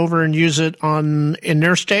production over and use it in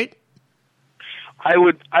their state? I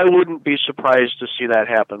wouldn't be surprised to see that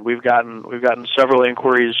happen. We've gotten several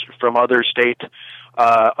inquiries from other state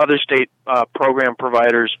program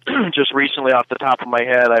providers. Just recently, off the top of my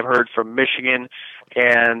head, I've heard from Michigan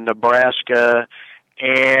and Nebraska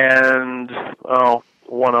and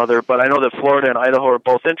one other, but I know that Florida and Idaho are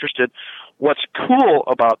both interested. What's cool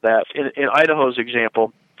about that, in Idaho's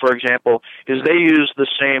example, for example, is they use the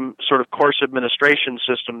same sort of course administration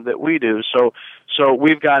system that we do. So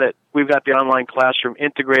we've got the online classroom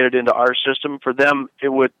integrated into our system. For them, it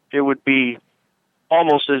would be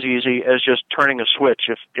almost as easy as just turning a switch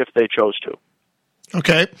if they chose to.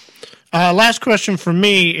 Okay. Last question for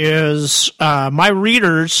me is my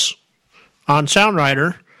readers on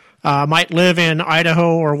SoundRider might live in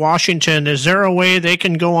Idaho or Washington. Is there a way they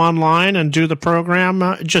can go online and do the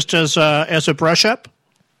program just as a brush up?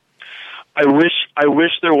 I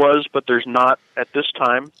wish there was, but there's not at this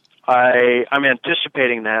time. I'm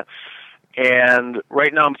anticipating that, and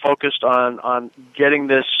right now I'm focused on getting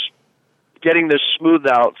this smoothed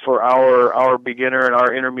out for our beginner and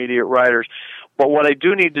our intermediate riders. But what I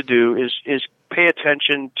do need to do is pay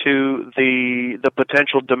attention to the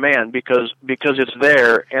potential demand because it's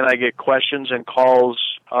there, and I get questions and calls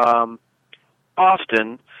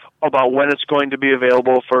often about when it's going to be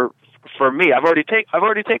available for me. I've already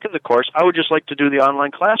taken the course. I would just like to do the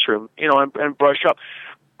online classroom, and brush up.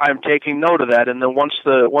 I'm taking note of that, and then once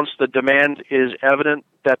the demand is evident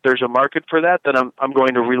that there's a market for that, then I'm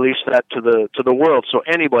going to release that to the world. So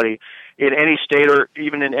anybody in any state or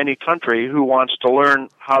even in any country who wants to learn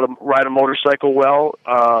how to ride a motorcycle well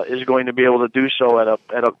is going to be able to do so at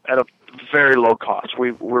a very low cost.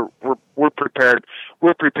 We're prepared.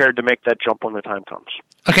 We're prepared to make that jump when the time comes.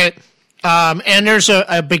 Okay. And there's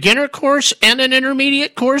a beginner course and an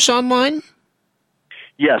intermediate course online?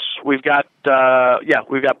 Yes, we've got both,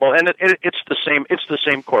 and it's the same. It's the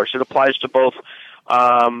same course. It applies to both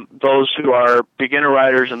those who are beginner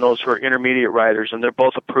riders and those who are intermediate riders, and they're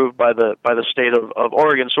both approved by the state of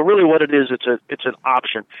Oregon. So really, what it is, it's an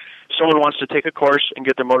option. If someone wants to take a course and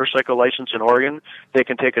get their motorcycle license in Oregon, they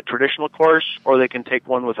can take a traditional course, or they can take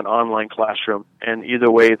one with an online classroom. And either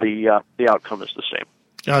way, the outcome is the same.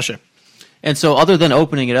 Gotcha. And so, other than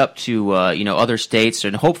opening it up to other states,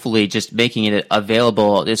 and hopefully just making it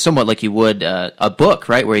available, it's somewhat like you would a book,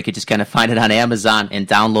 right, where you could just kind of find it on Amazon and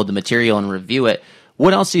download the material and review it.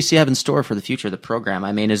 What else do you see have in store for the future of the program?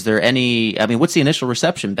 I mean, is there any? I mean, what's the initial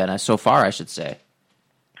reception been so far? I should say.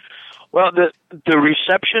 Well, the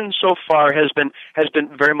reception so far has been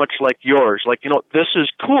very much like yours. Like, this is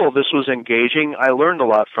cool. This was engaging. I learned a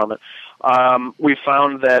lot from it. We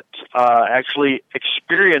found that actually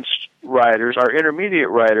experienced riders, our intermediate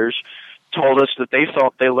riders, told us that they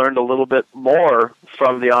felt they learned a little bit more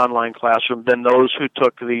from the online classroom than those who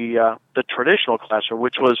took the traditional classroom,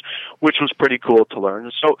 which was pretty cool to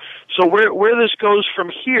learn. So where this goes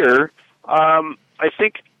from here, I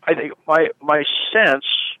think my sense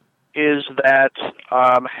is that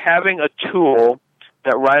having a tool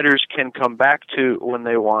that riders can come back to when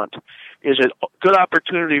they want is a good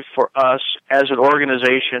opportunity for us as an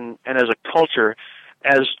organization and as a culture,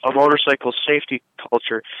 as a motorcycle safety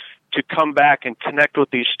culture, to come back and connect with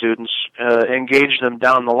these students, engage them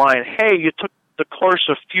down the line. Hey, you took the course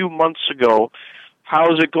a few months ago.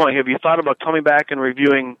 How's it going? Have you thought about coming back and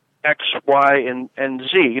reviewing X, Y, and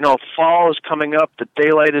Z? Fall is coming up. The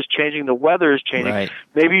daylight is changing. The weather is changing. Right.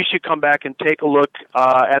 Maybe you should come back and take a look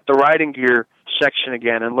at the riding gear section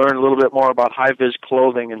again and learn a little bit more about high-vis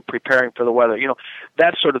clothing and preparing for the weather.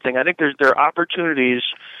 That sort of thing. I think there are opportunities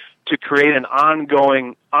to create an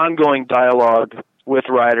ongoing dialogue with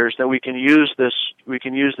riders that we can use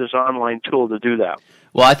this online tool to do that.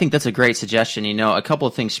 Well, I think that's a great suggestion. A couple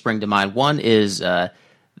of things spring to mind. One is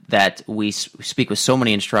that we speak with so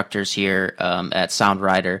many instructors here at Sound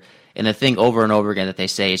Rider, and the thing over and over again that they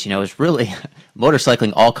say is really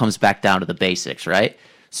motorcycling all comes back down to the basics, right?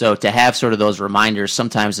 So to have sort of those reminders,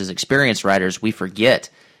 sometimes as experienced riders, we forget,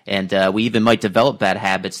 and we even might develop bad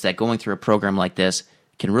habits that going through a program like this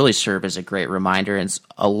can really serve as a great reminder. And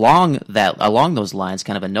along those lines,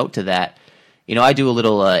 kind of a note to that, I do a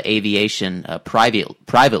little aviation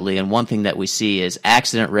privately, and one thing that we see is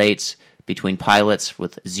accident rates between pilots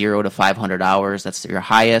with 0 to 500 hours. That's your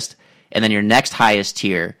highest, and then your next highest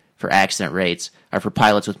tier for accident rates are for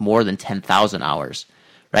pilots with more than 10,000 hours.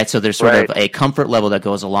 Right, so there's sort of a comfort level that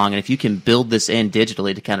goes along, and if you can build this in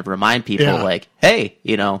digitally to kind of remind people, like, hey,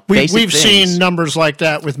 we've seen numbers like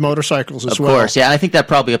that with motorcycles as well. Of course, yeah, and I think that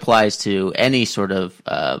probably applies to any sort of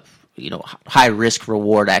high risk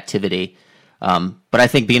reward activity. But I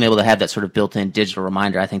think being able to have that sort of built-in digital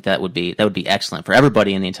reminder, I think that would be excellent for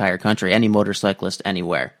everybody in the entire country, any motorcyclist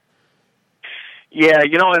anywhere. Yeah,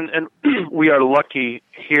 and we are lucky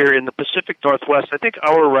here in the Pacific Northwest. I think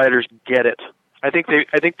our riders get it. I think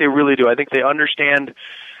they really do. I think they understand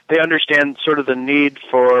sort of the need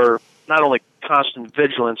for not only constant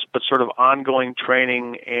vigilance, but sort of ongoing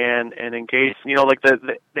training and engagement. Like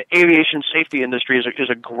the aviation safety industry is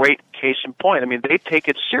a great case in point. I mean, they take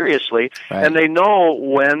it seriously, right, and they know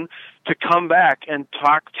when to come back and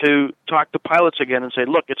talk to pilots again and say,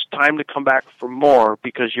 look, it's time to come back for more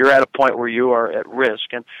because you're at a point where you are at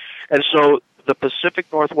risk. And so the Pacific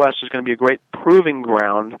Northwest is going to be a great proving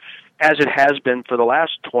ground, as it has been for the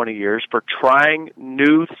last 20 years, for trying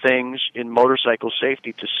new things in motorcycle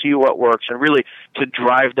safety to see what works and really to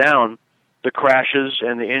drive down the crashes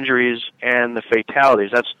and the injuries and the fatalities.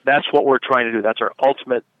 That's what we're trying to do. That's our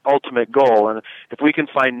ultimate goal. And if we can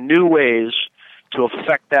find new ways to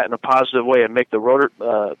affect that in a positive way and make the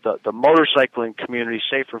motorcycling community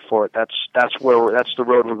safer for it, that's the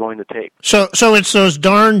road we're going to take. So it's those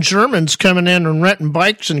darn Germans coming in and renting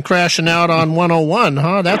bikes and crashing out on 101,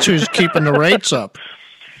 huh? That's who's keeping the rates up.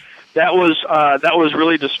 That was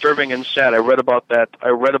really disturbing and sad. I read about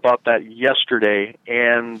that yesterday,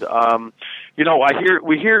 and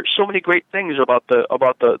we hear so many great things about the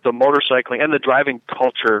motorcycling and the driving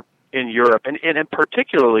culture in Europe, and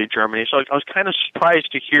particularly Germany. So I was kind of surprised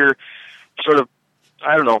to hear sort of,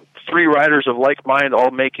 I don't know, 3 riders of like mind all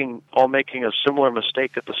making a similar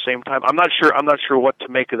mistake at the same time. I'm not sure what to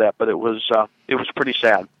make of that, but it was pretty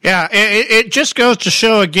sad. Yeah, it just goes to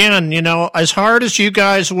show again, as hard as you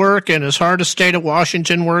guys work and as hard as state of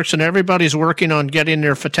Washington works and everybody's working on getting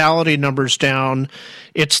their fatality numbers down,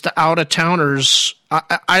 it's the out-of-towners.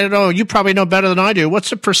 I don't know, you probably know better than I do.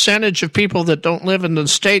 What's the percentage of people that don't live in the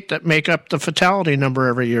state that make up the fatality number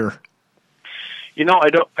every year?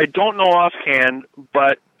 I don't know offhand,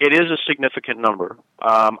 but it is a significant number.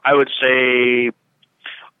 I would say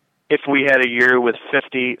if we had a year with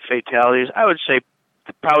 50 fatalities, I would say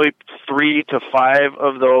probably 3 to 5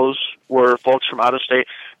 of those were folks from out of state.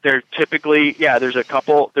 They're typically, there's a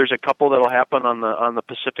couple that'll happen on the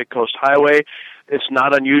Pacific Coast Highway. It's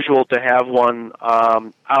not unusual to have one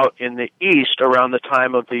out in the east around the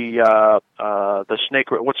time of the snake.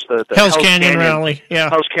 What's the Hell's Canyon rally? Yeah,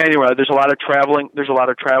 Hell's Canyon rally. There's a lot of traveling. There's a lot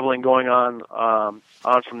of traveling going on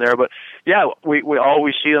from there. But yeah, we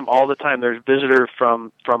always see them all the time. There's visitors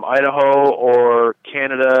from Idaho or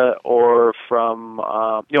Canada or from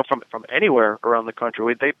anywhere around the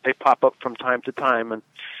country. They pop up from time to time,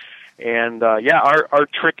 and our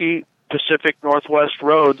tricky Pacific Northwest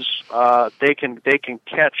roads, they can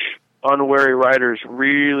catch unwary riders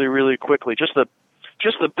really, really quickly. Just the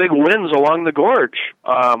big winds along the gorge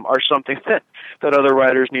are something that other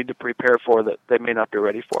riders need to prepare for that they may not be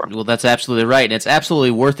ready for. Well, that's absolutely right, and it's absolutely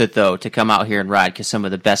worth it, though, to come out here and ride, because some of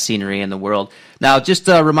the best scenery in the world. Now, just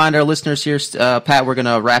remind our listeners here, Pat, we're going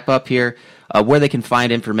to wrap up here, where they can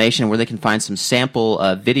find information, where they can find some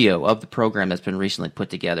sample video of the program that's been recently put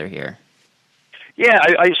together here. Yeah,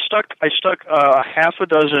 I stuck half a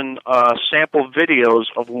dozen sample videos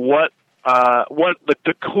of what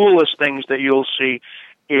the coolest things that you'll see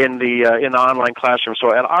in the online classroom.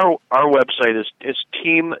 So at our website is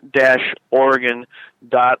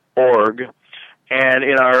team-oregon.org, and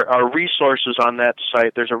in our resources on that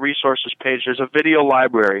site, there's a resources page. There's a video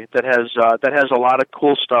library that has a lot of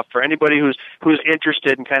cool stuff for anybody who's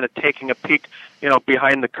interested in kind of taking a peek,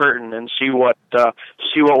 behind the curtain and see what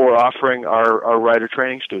we're offering our rider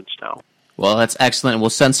training students now. Well, that's excellent. We'll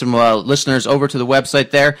send some listeners over to the website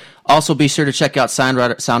there. Also, be sure to check out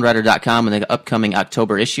soundrider.com in the upcoming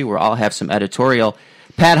October issue, where I'll have some editorial.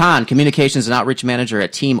 Pat Hahn, Communications and Outreach Manager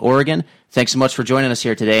at Team Oregon, thanks so much for joining us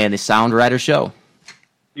here today on the Sound Rider Show.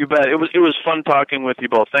 You bet. It was fun talking with you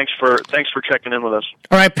both. Thanks for checking in with us.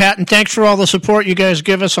 All right, Pat, and thanks for all the support you guys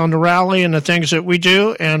give us on the rally and the things that we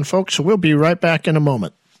do. And folks, we'll be right back in a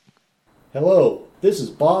moment. Hello, this is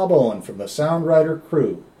Bob Owen from the Sound Rider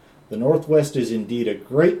crew. The Northwest is indeed a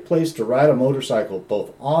great place to ride a motorcycle,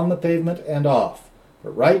 both on the pavement and off.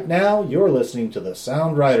 But right now, you're listening to the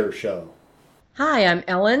Sound Rider Show. Hi, I'm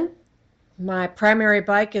Ellen. My primary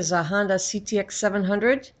bike is a Honda CTX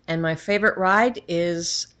 700, and my favorite ride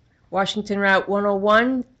is Washington Route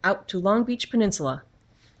 101 out to Long Beach Peninsula.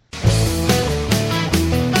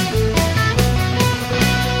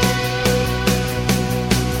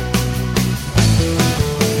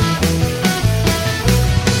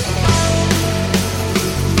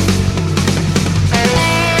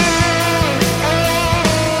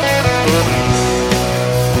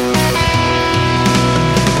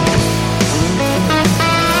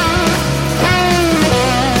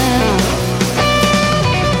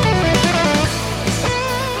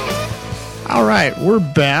 All right, we're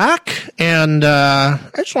back, and I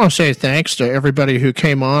just want to say thanks to everybody who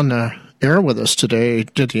came on the air with us today,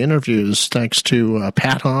 did the interviews. Thanks to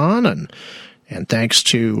Pat Hahn, and thanks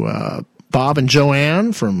to Bob and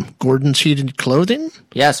Joann from Gordon's Heated Clothing.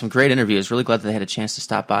 Yeah, some great interviews. Really glad that they had a chance to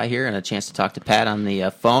stop by here and a chance to talk to Pat on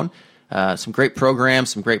the phone. Some great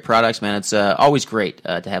programs, some great products, man. It's always great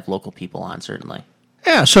to have local people on, certainly.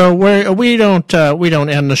 Yeah, so we don't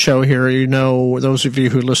end the show here. Those of you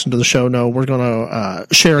who listen to the show know we're going to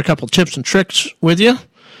share a couple tips and tricks with you.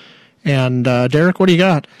 And Derek, what do you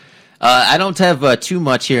got? I don't have too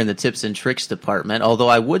much here in the tips and tricks department, although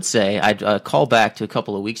I would say I'd call back to a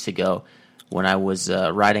couple of weeks ago when I was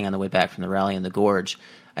riding on the way back from the rally in the gorge.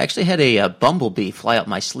 I actually had a bumblebee fly up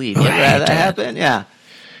my sleeve. You ever had that happen? Yeah.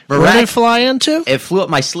 Where did it fly into? It flew up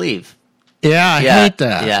my sleeve. Yeah, I hate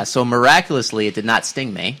that. Yeah, so miraculously it did not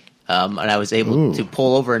sting me, and I was able to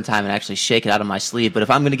pull over in time and actually shake it out of my sleeve. But if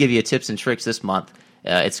I'm going to give you tips and tricks this month,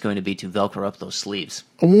 it's going to be to Velcro up those sleeves.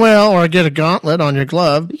 Well, or get a gauntlet on your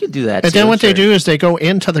glove. You can do that, and then what they do is they go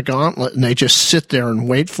into the gauntlet and they just sit there and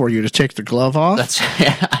wait for you to take the glove off. That's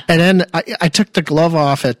right. And then I took the glove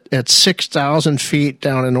off at 6,000 feet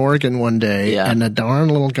down in Oregon one day, and the darn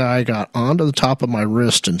little guy got onto the top of my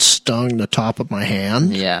wrist and stung the top of my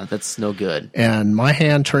hand. Yeah, that's no good. And my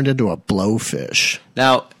hand turned into a blowfish.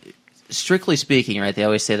 Now, strictly speaking, right, they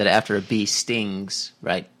always say that after a bee stings,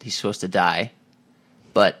 right, he's supposed to die.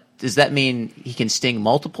 But does that mean he can sting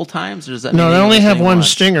multiple times, or does that mean they only have one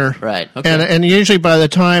stinger? Right. Okay. And usually by the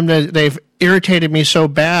time that they've irritated me so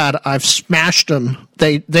bad, I've smashed them.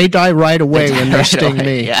 They die right away when they sting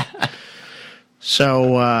me. Yeah.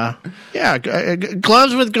 So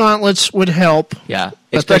gloves with gauntlets would help. Yeah,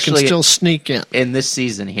 but especially they can still sneak in this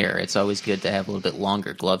season here. It's always good to have a little bit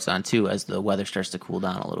longer gloves on too, as the weather starts to cool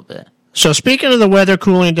down a little bit. So speaking of the weather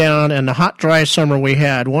cooling down and the hot, dry summer we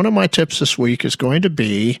had, one of my tips this week is going to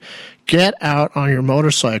be get out on your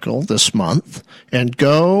motorcycle this month and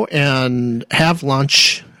go and have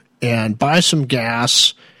lunch and buy some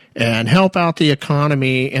gas and help out the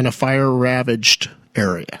economy in a fire-ravaged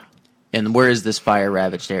area. And where is this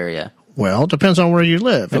fire-ravaged area? Well, it depends on where you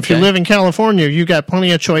live. If you live in California, you got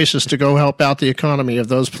plenty of choices to go help out the economy of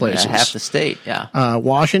those places. Yeah, half the state, yeah.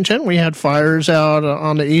 Washington, we had fires out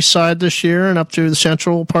on the east side this year and up through the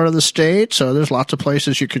central part of the state, so there's lots of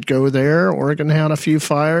places you could go there. Oregon had a few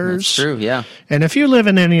fires. That's true, yeah. And if you live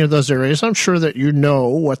in any of those areas, I'm sure that you know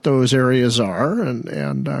what those areas are,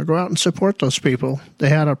 and go out and support those people. They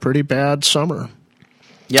had a pretty bad summer.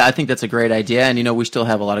 Yeah, I think that's a great idea, and we still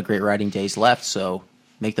have a lot of great riding days left, so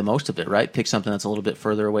make the most of it, right? Pick something that's a little bit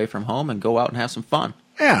further away from home and go out and have some fun.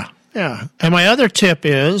 Yeah. And my other tip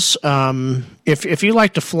is, if you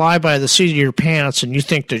like to fly by the seat of your pants and you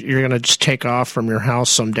think that you're going to just take off from your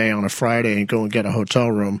house someday on a Friday and go and get a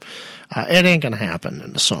hotel room, it ain't going to happen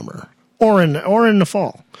in the summer or in the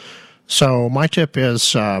fall. So my tip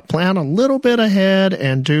is plan a little bit ahead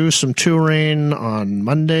and do some touring on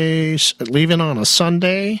Mondays, leaving on a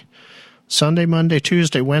Sunday, Monday,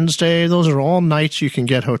 Tuesday, Wednesday. Those are all nights you can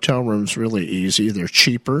get hotel rooms really easy. They're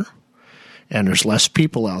cheaper, and there's less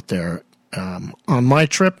people out there. On my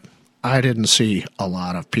trip, I didn't see a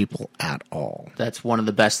lot of people at all. That's one of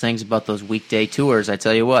the best things about those weekday tours. I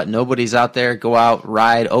tell you what, nobody's out there. Go out,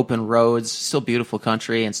 ride, open roads. Still beautiful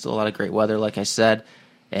country and still a lot of great weather, like I said.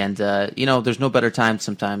 And, there's no better time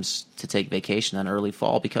sometimes to take vacation than early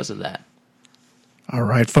fall because of that. All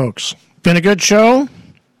right, folks. Been a good show.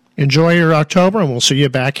 Enjoy your October, and we'll see you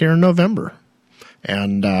back here in November.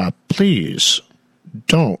 And please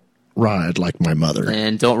don't ride like my mother.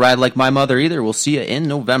 And don't ride like my mother either. We'll see you in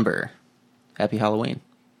November. Happy Halloween.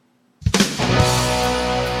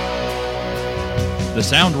 The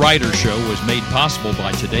Sound Rider Show was made possible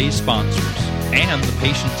by today's sponsors and the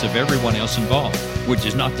patience of everyone else involved, which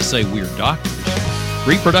is not to say we're doctors.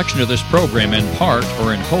 Reproduction of this program in part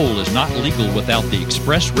or in whole is not legal without the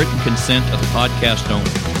express written consent of the podcast owner.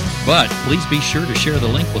 But please be sure to share the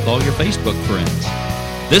link with all your Facebook friends.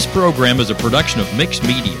 This program is a production of Mixed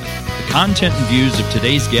Media. The content and views of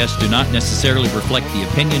today's guests do not necessarily reflect the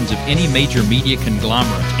opinions of any major media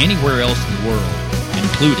conglomerate anywhere else in the world,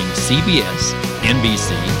 including CBS,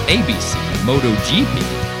 NBC, ABC,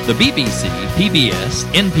 MotoGP, the BBC, PBS,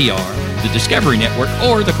 NPR, the Discovery Network,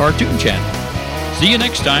 or the Cartoon Channel. See you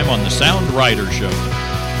next time on the Sound Rider Show.